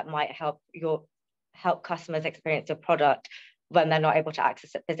AR that might help customers experience your product when they're not able to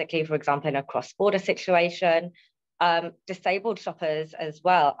access it physically, for example, in a cross-border situation. Disabled shoppers as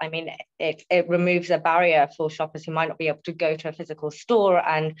well. I mean, it removes a barrier for shoppers who might not be able to go to a physical store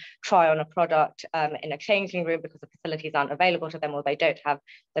and try on a product in a changing room because the facilities aren't available to them or they don't have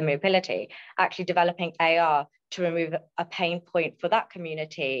the mobility. Actually developing AR to remove a pain point for that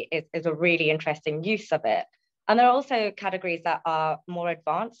community is a really interesting use of it. And there are also categories that are more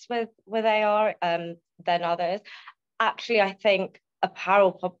advanced with AR than others. Actually, I think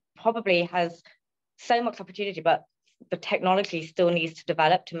apparel probably has so much opportunity, but the technology still needs to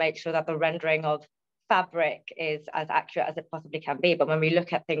develop to make sure that the rendering of fabric is as accurate as it possibly can be. But when we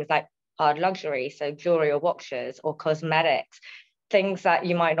look at things like hard luxury, so jewelry or watches or cosmetics, things that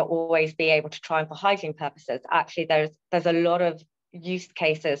you might not always be able to try on for hygiene purposes, actually there's a lot of use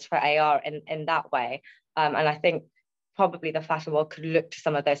cases for AR in that way. And I think probably the fashion world could look to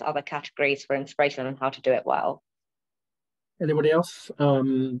some of those other categories for inspiration on how to do it well. Anybody else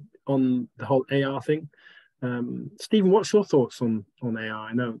on the whole AR thing? Stephen, what's your thoughts on AR?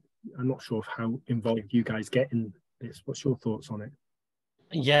 I know I'm not sure of how involved you guys get in this. What's your thoughts on it?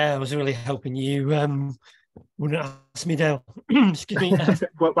 Yeah, I was really hoping you wouldn't ask me now. Excuse me.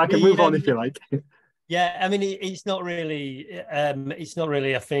 Well, I can move on if you like. Yeah, I mean, it's not really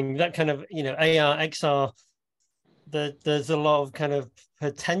a thing. That kind of, AR, XR, there's a lot of kind of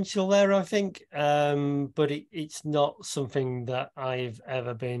potential there, I think, but it's not something that I've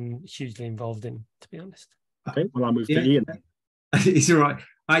ever been hugely involved in, to be honest. Okay, well, I'll move to Ian then. It's all right.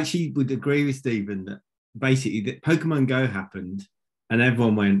 I actually would agree with Stephen that basically that Pokemon Go happened and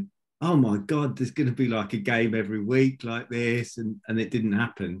everyone went, oh my God, there's going to be like a game every week like this, and it didn't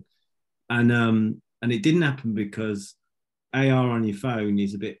happen. And it didn't happen because AR on your phone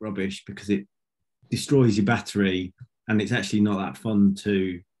is a bit rubbish because it destroys your battery and it's actually not that fun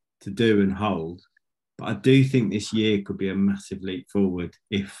to do and hold. But I do think this year could be a massive leap forward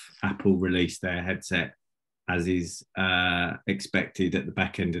if Apple release their headset as is expected at the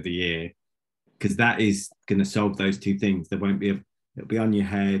back end of the year, because that is going to solve those two things. It'll be on your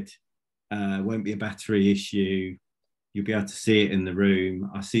head, won't be a battery issue. You'll be able to see it in the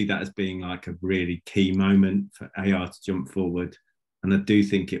room. I see that as being like a really key moment for AR to jump forward. And I do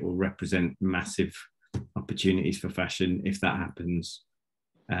think it will represent massive opportunities for fashion if that happens.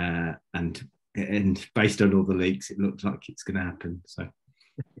 And based on all the leaks, it looks like it's going to happen. So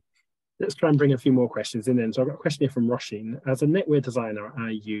let's try and bring a few more questions in then. So I've got a question here from Roshin. As a knitwear designer, I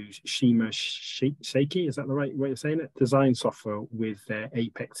use Shaky, is that the right way of saying it? Design software with their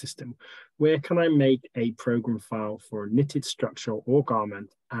Apex system. Where can I make a program file for a knitted structure or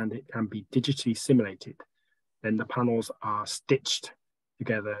garment and it can be digitally simulated? Then the panels are stitched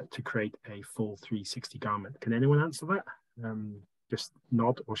together to create a full 360 garment. Can anyone answer that? just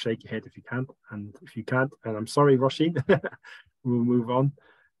nod or shake your head if you can. And if you can't, and I'm sorry, Roshi, we'll move on.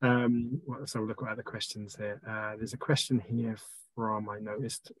 Let's have a look at other questions here. There's a question here I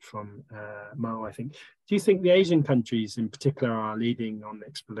noticed from Mo, I think. Do you think the Asian countries in particular are leading on the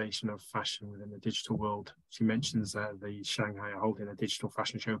exploration of fashion within the digital world? She mentions the Shanghai are holding a digital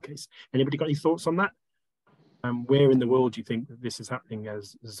fashion showcase. Anybody got any thoughts on that? Where in the world do you think that this is happening?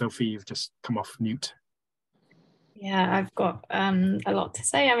 As Zofia, you've just come off mute. Yeah, I've got a lot to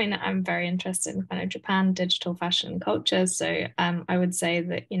say. I mean, I'm very interested in kind of Japan digital fashion culture. So I would say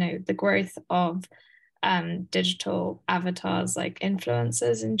that, you know, the growth of digital avatars like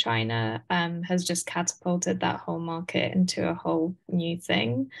influencers in China has just catapulted that whole market into a whole new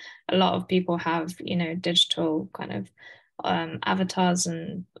thing. A lot of people have, you know, digital kind of avatars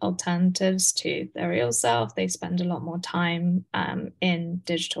and alternatives to their real self. They spend a lot more time in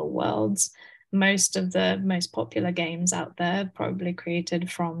digital worlds. Most of the most popular games out there probably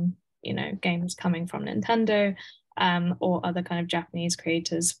created from, you know, games coming from Nintendo or other kind of Japanese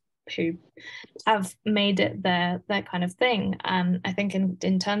creators who have made it their kind of thing. I think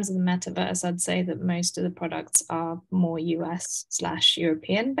in terms of the metaverse, I'd say that most of the products are more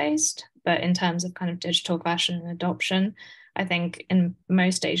US/European based, but in terms of kind of digital fashion and adoption, I think in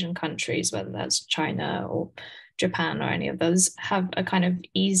most Asian countries, whether that's China or Japan or any of those, have a kind of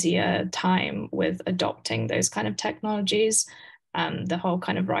easier time with adopting those kind of technologies. The whole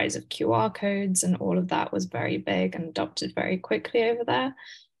kind of rise of QR codes and all of that was very big and adopted very quickly over there.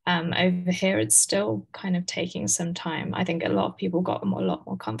 Over here, it's still kind of taking some time. I think a lot of people got a lot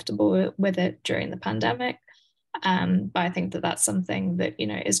more comfortable with it during the pandemic. But I think that that's something that, you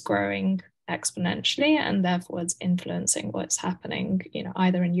know, is growing exponentially, and therefore it's influencing what's happening, you know,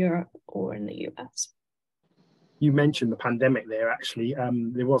 either in Europe or in the US. You mentioned the pandemic there, actually.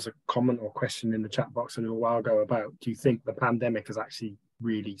 There was a comment or question in the chat box a little while ago about, do you think the pandemic has actually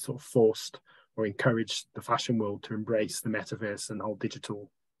really sort of forced or encouraged the fashion world to embrace the metaverse and the whole digital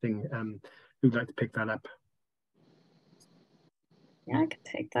thing? Who'd like to pick that up? Yeah, I can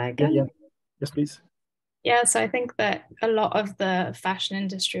take that again. Yeah. Yes, please. Yeah, so I think that a lot of the fashion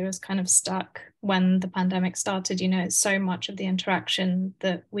industry was kind of stuck when the pandemic started. You know, so much of the interaction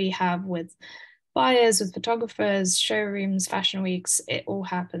that we have with buyers, with photographers, showrooms, fashion weeks, it all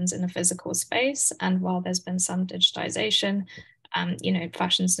happens in a physical space. And while there's been some digitization, you know,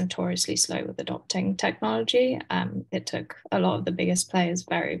 fashion's notoriously slow with adopting technology. It took a lot of the biggest players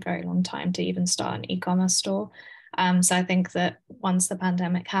very, very long time to even start an e-commerce store. So I think that once the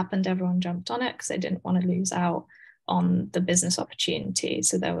pandemic happened, everyone jumped on it because they didn't want to lose out on the business opportunity.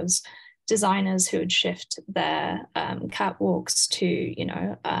 So there was designers who would shift their catwalks to, you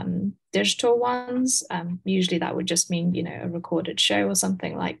know, digital ones. Usually that would just mean, you know, a recorded show or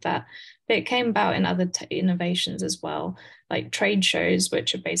something like that. But it came about in other innovations as well, like trade shows,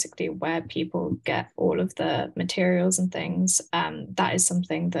 which are basically where people get all of the materials and things. That is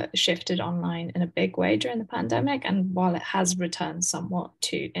something that shifted online in a big way during the pandemic. And while it has returned somewhat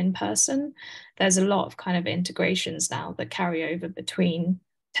to in-person, there's a lot of kind of integrations now that carry over between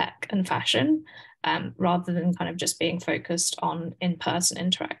tech and fashion, rather than kind of just being focused on in-person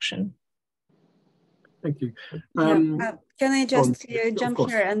interaction. Thank you. Can I just jump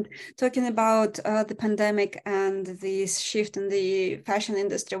here and talking about the pandemic and this shift in the fashion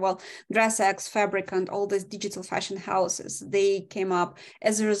industry? Well, DressX, Fabric, and all these digital fashion houses, they came up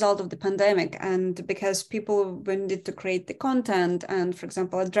as a result of the pandemic, and because people wanted to create the content. And for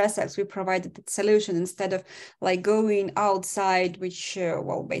example, at DressX, we provided the solution instead of like going outside, which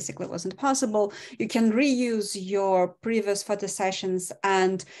well, basically wasn't possible. You can reuse your previous photo sessions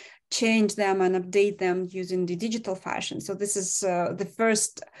and change them and update them using the digital fashion. So this is the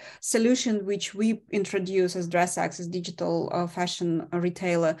first solution which we introduce as DressX, as digital fashion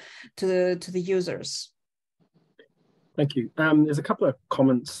retailer to the users. Thank you. There's a couple of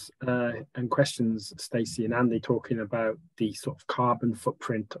comments and questions, Stacey and Andy, talking about the sort of carbon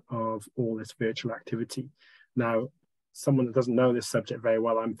footprint of all this virtual activity. Now, someone that doesn't know this subject very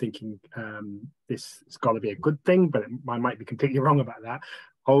well, I'm thinking this has got to be a good thing, but I might be completely wrong about that.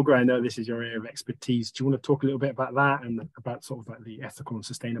 Olga, I know this is your area of expertise. Do you want to talk a little bit about that and about sort of like the ethical and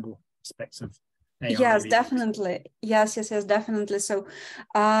sustainable aspects of AI? Yes, definitely. Yes, definitely. So,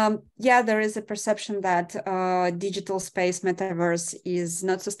 yeah, there is a perception that digital space metaverse is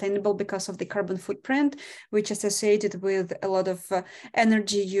not sustainable because of the carbon footprint, which is associated with a lot of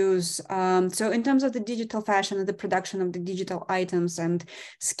energy use. So in terms of the digital fashion and the production of the digital items and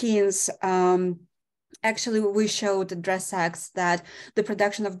skins, Actually, we showed at DressX that the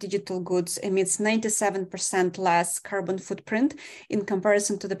production of digital goods emits 97% less carbon footprint in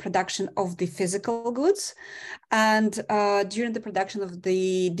comparison to the production of the physical goods. And during the production of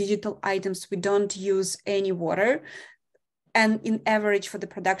the digital items, we don't use any water. And in average for the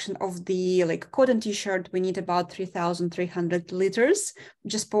production of the cotton t-shirt, we need about 3,300 liters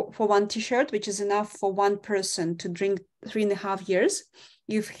just for one t-shirt, which is enough for one person to drink 3.5 years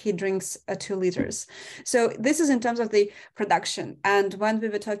if he drinks 2 liters. So this is in terms of the production. And when we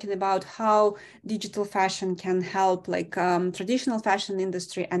were talking about how digital fashion can help traditional fashion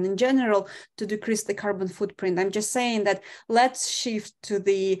industry and in general to decrease the carbon footprint, I'm just saying that let's shift to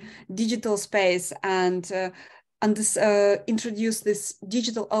the digital space and introduce this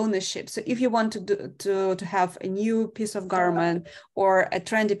digital ownership. So if you want to have a new piece of garment or a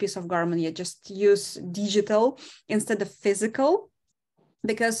trendy piece of garment, you just use digital instead of physical,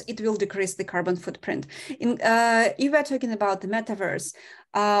 because it will decrease the carbon footprint. If we're talking about the metaverse,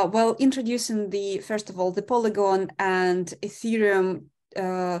 introducing first of all, the Polygon and Ethereum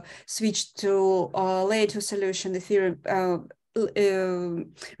switch to layer 2 solution, Ethereum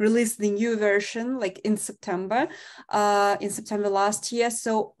released the new version in September last year.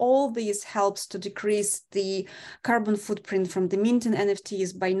 So all this helps to decrease the carbon footprint from the minting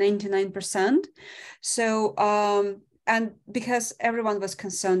NFTs by 99%. So and because everyone was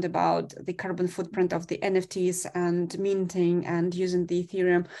concerned about the carbon footprint of the NFTs and minting and using the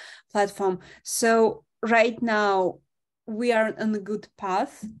Ethereum platform. So right now, we are on a good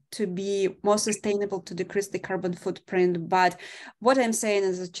path to be more sustainable, to decrease the carbon footprint. But what I'm saying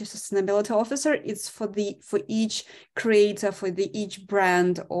as a chief sustainability officer, it's for each creator, for each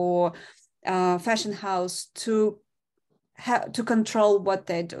brand or fashion house to control what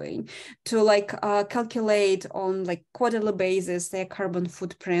they're doing, to calculate on quarterly basis their carbon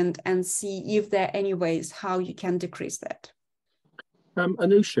footprint and see if there are any ways how you can decrease that.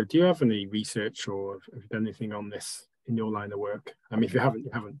 Anusha, do you have any research or have you done anything on this in your line of work? I mean, if you haven't,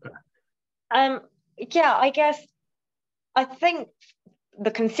 you haven't. But... yeah, I think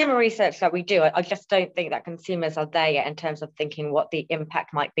the consumer research that we do, I just don't think that consumers are there yet in terms of thinking what the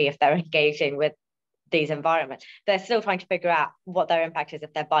impact might be if they're engaging with these environments. They're still trying to figure out what their impact is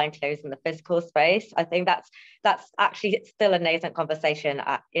if they're buying clothes in the physical space. I think that's actually still a nascent conversation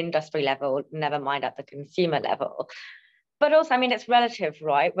at industry level, never mind at the consumer level. But also, I mean, it's relative,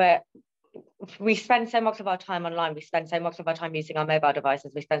 right? Where we spend so much of our time online, we spend so much of our time using our mobile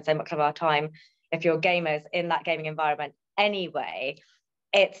devices, we spend so much of our time, if you're gamers, in that gaming environment anyway.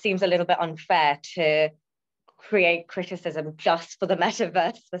 It seems a little bit unfair to create criticism just for the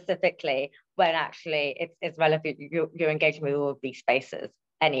metaverse specifically, when actually it's relevant, you're engaging with all of these spaces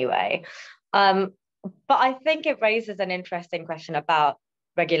anyway. But I think it raises an interesting question about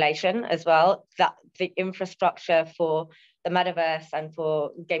regulation as well, that the infrastructure for the metaverse and for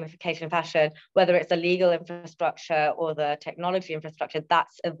gamification fashion, whether it's the legal infrastructure or the technology infrastructure,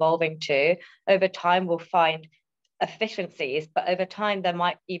 that's evolving too. Over time, we'll find efficiencies, but over time, there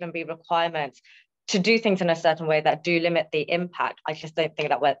might even be requirements to do things in a certain way that do limit the impact. I just don't think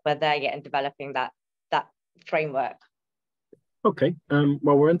that we're there yet in developing that framework. Okay,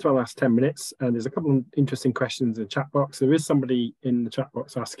 well, we're into our last 10 minutes and there's a couple of interesting questions in the chat box. There is somebody in the chat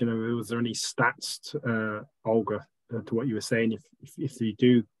box asking, was there any stats, Olga, to what you were saying? If you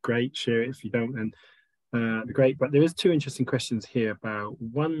do, great, share it. If you don't, then great. But there is 2 interesting questions here about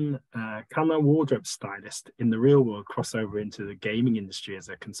one, can a wardrobe stylist in the real world cross over into the gaming industry as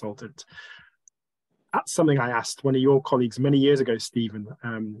a consultant? That's something I asked one of your colleagues many years ago, Stephen.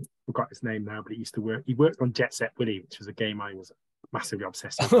 Forgot his name now, but he worked on Jet Set Willy, which was a game I was massively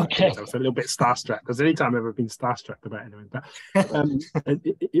obsessed with. Okay. I was a little bit starstruck, because any time I've ever been starstruck about anything.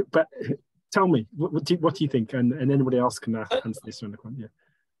 But tell me, what do you think? And anybody else can answer this one.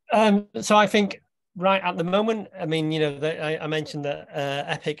 Yeah. So I think right at the moment, I mean, I mentioned that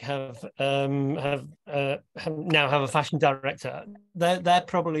Epic have now have a fashion director. They're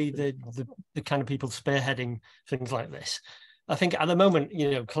probably the kind of people spearheading things like this. I think at the moment,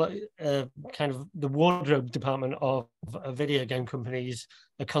 kind of the wardrobe department of a video game company is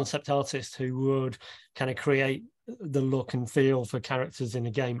a concept artist who would kind of create the look and feel for characters in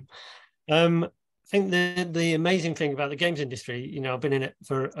a game. I think the amazing thing about the games industry, I've been in it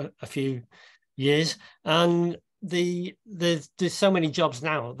for a few years, and there's so many jobs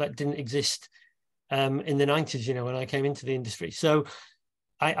now that didn't exist in the 90s, when I came into the industry. So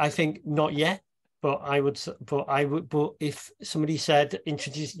I think not yet, but if somebody said,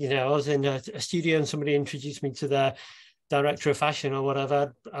 I was in a studio and somebody introduced me to their director of fashion or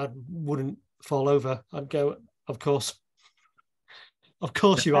whatever, I wouldn't fall over. I'd go, of course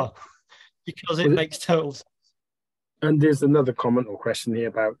you are. because it makes total sense. And there's another comment or question here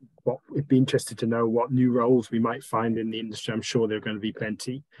about what we'd be interested to know what new roles we might find in the industry. I'm sure there are going to be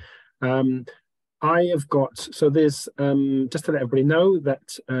plenty. I have got, so there's, just to let everybody know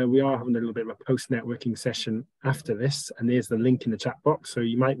that we are having a little bit of a post-networking session after this, and there's the link in the chat box. So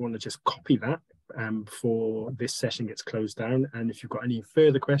you might want to just copy that before this session gets closed down. And if you've got any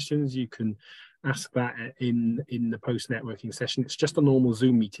further questions, you can ask that in the post-networking session. It's just a normal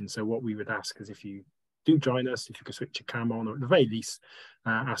Zoom meeting. So what we would ask is if you do join us, if you could switch your camera on, or at the very least,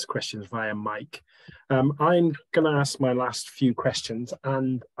 ask questions via mic. I'm going to ask my last few questions,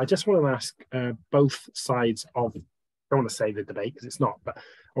 and I just want to ask both sides of, I don't want to say the debate because it's not, but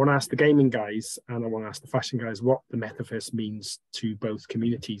I want to ask the gaming guys and I want to ask the fashion guys what the metaverse means to both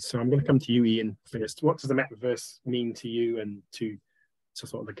communities. So I'm going to come to you, Ian, first. What does the metaverse mean to you and to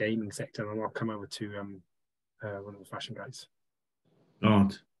sort of the gaming sector? And I'll come over to one of the fashion guys.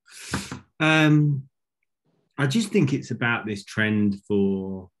 God. I just think it's about this trend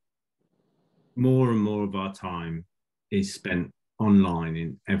for more and more of our time is spent online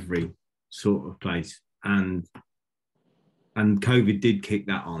in every sort of place. And COVID did kick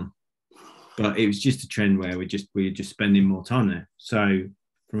that on, but it was just a trend where we're just spending more time there. So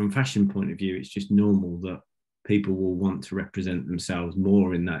from a fashion point of view, it's just normal that people will want to represent themselves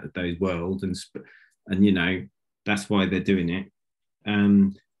more in those worlds. And, you know, that's why they're doing it.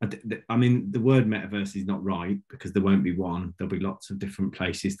 I mean, the word metaverse is not right because there won't be one. There'll be lots of different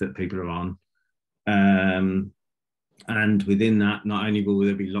places that people are on. And within that, not only will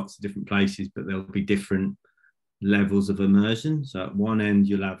there be lots of different places, but there'll be different levels of immersion. So at one end,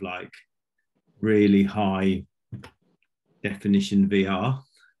 you'll have like really high definition VR,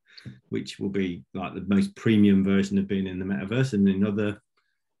 which will be like the most premium version of being in the metaverse. And in other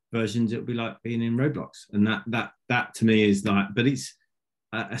versions, it'll be like being in Roblox. And that to me is like, but it's,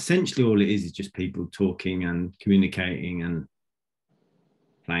 essentially all it is just people talking and communicating and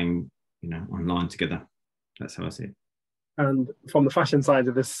playing, you know, online together. That's how I see it. And from the fashion side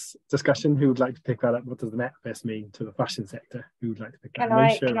of this discussion, who would like to pick that up? What does the metaverse mean to the fashion sector? Who would like to pick that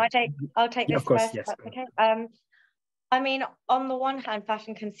up? Can I take? I'll take this of course, first. yes. Okay. I mean, on the one hand,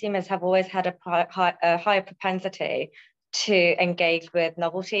 fashion consumers have always had a higher propensity to engage with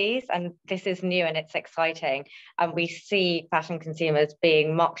novelties, and this is new and it's exciting, and we see fashion consumers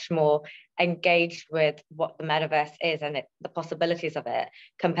being much more engaged with what the metaverse is and the possibilities of it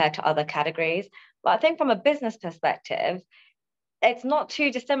compared to other categories. But I think from a business perspective, it's not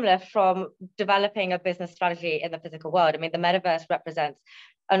too dissimilar from developing a business strategy in the physical world. I mean, the metaverse represents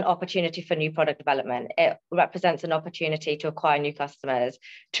an opportunity for new product development. It represents an opportunity to acquire new customers,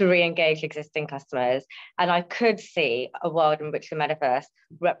 to re-engage existing customers. And I could see a world in which the metaverse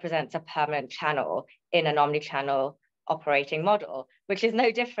represents a permanent channel in an omni-channel operating model, which is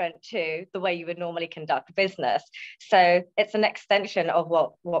no different to the way you would normally conduct business. So it's an extension of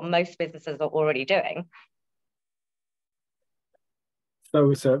what most businesses are already doing.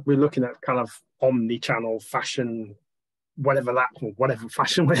 So we're looking at kind of omni-channel fashion, whatever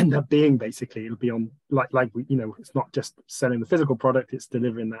fashion will end up being. Basically, it'll be on like we, you know, it's not just selling the physical product, it's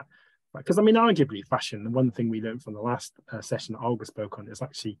delivering that. Because I mean, arguably fashion, the one thing we learned from the last session that Olga spoke on is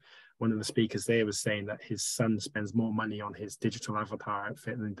actually one of the speakers there was saying that his son spends more money on his digital avatar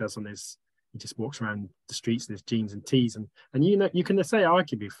outfit than he does on his, he just walks around the streets in his jeans and tees. And you know, you can say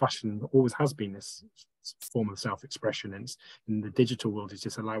arguably fashion always has been this form of self-expression, and in the digital world is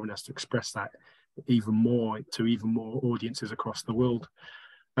just allowing us to express that even more to even more audiences across the world.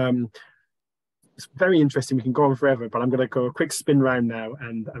 It's very interesting. We can go on forever, but I'm going to go a quick spin round now,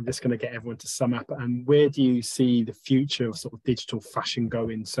 and I'm just going to get everyone to sum up. And where do you see the future of sort of digital fashion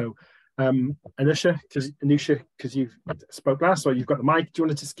going? So, Anusha, because you spoke last, or you've got the mic. Do you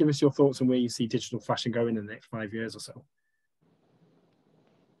want to just give us your thoughts on where you see digital fashion going in the next 5 years or so?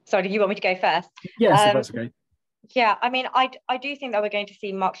 Sorry, do you want me to go first? Yes, if that's okay. Yeah, I mean, I do think that we're going to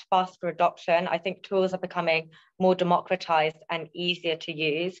see much faster adoption. I think tools are becoming more democratized and easier to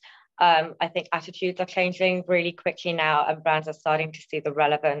use. I think attitudes are changing really quickly now, and brands are starting to see the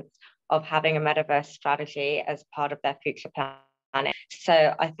relevance of having a metaverse strategy as part of their future planning.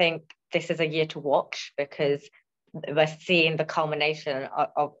 So I think this is a year to watch, because we're seeing the culmination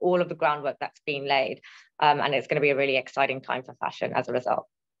of all of the groundwork that's been laid, and it's going to be a really exciting time for fashion as a result.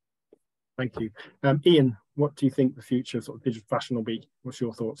 Thank you. Ian, what do you think the future of sort of digital fashion will be? What's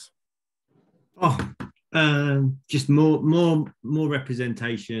your thoughts? Just more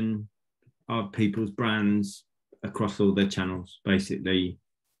representation of people's brands across all their channels, basically,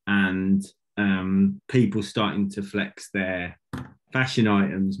 and people starting to flex their fashion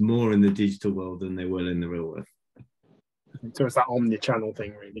items more in the digital world than they will in the real world. So it's that omni-channel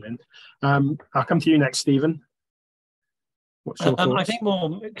thing, really. Then I'll come to you next, Stephen. What's your thoughts? I think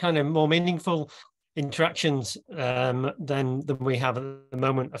more meaningful interactions than we have at the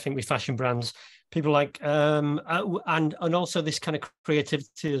moment. I think with fashion brands, people like and also this kind of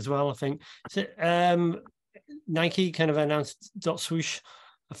creativity as well. I think Nike kind of announced .swoosh,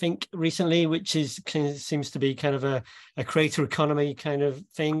 I think, recently, which seems to be kind of a creator economy kind of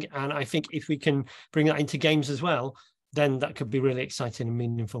thing. And I think if we can bring that into games as well, then that could be really exciting and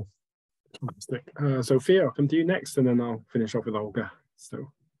meaningful. Fantastic. Zofia, I'll come to you next, and then I'll finish off with Olga.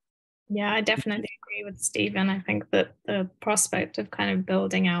 So, yeah, I definitely agree with Stephen. I think that the prospect of kind of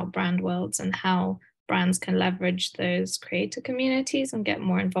building out brand worlds and how brands can leverage those creator communities and get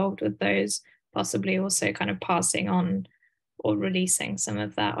more involved with those, possibly also kind of passing on or releasing some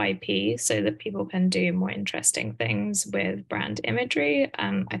of that IP so that people can do more interesting things with brand imagery.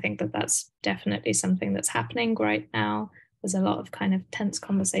 I think that that's definitely something that's happening right now. There's a lot of kind of tense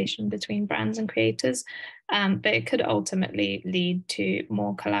conversation between brands and creators, but it could ultimately lead to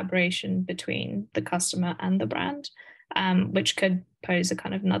more collaboration between the customer and the brand, which could pose a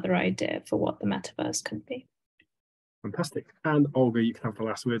kind of another idea for what the metaverse could be. Fantastic. And Olga, you can have the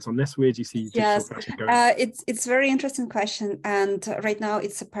last words on this. Where do you see digital fashion going? It's a very interesting question. And right now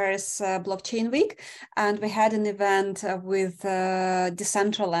it's a Paris Blockchain Week. And we had an event with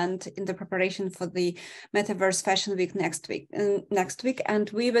Decentraland in the preparation for the Metaverse Fashion Week next week. And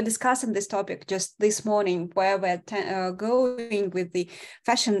we were discussing this topic just this morning, where we're going with the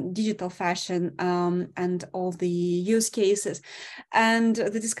digital fashion and all the use cases. And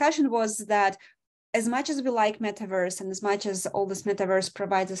the discussion was that as much as we like metaverse and as much as all this metaverse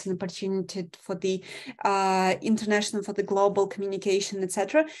provides us an opportunity for the international, for the global communication,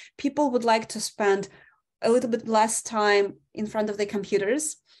 etc., people would like to spend a little bit less time in front of their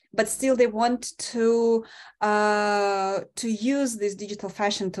computers, but still they want to use these digital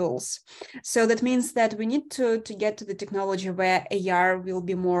fashion tools. So that means that we need to get to the technology where AR will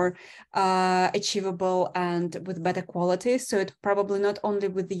be more achievable and with better quality. So it probably not only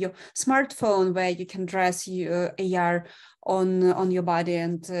with your smartphone where you can dress your AR on your body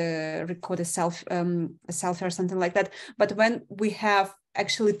and record a selfie or something like that, but when we have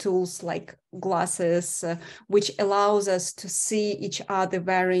actually tools like glasses, which allows us to see each other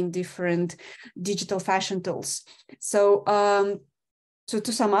wearing different digital fashion tools. So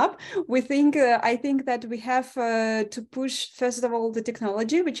to sum up, I think that we have to push, first of all, the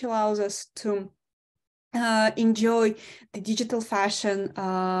technology, which allows us to enjoy the digital fashion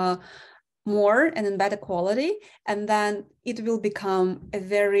more and in better quality, and then it will become a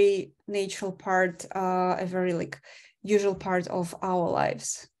very natural part, a very usual part of our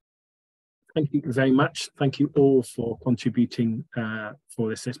lives. Thank you very much. Thank you all for contributing for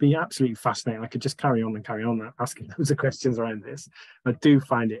this. It's been absolutely fascinating. I could just carry on asking loads of questions around this. I do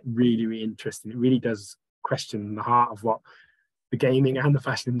find it really, really interesting. It really does question the heart of what the gaming and the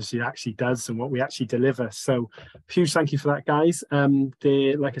fashion industry actually does and what we actually deliver. So huge thank you for that, guys.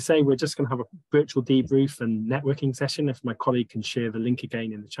 Like I say, we're just going to have a virtual debrief and networking session. If my colleague can share the link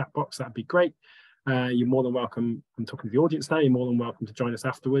again in the chat box, that'd be great. You're more than welcome. I'm talking to the audience now. You're more than welcome to join us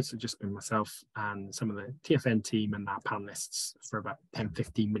afterwards. It's just been myself and some of the TFN team and our panelists for about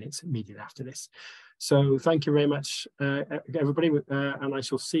 10-15 minutes immediately after this. So thank you very much, everybody, and I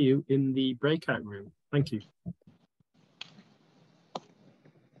shall see you in the breakout room. Thank you.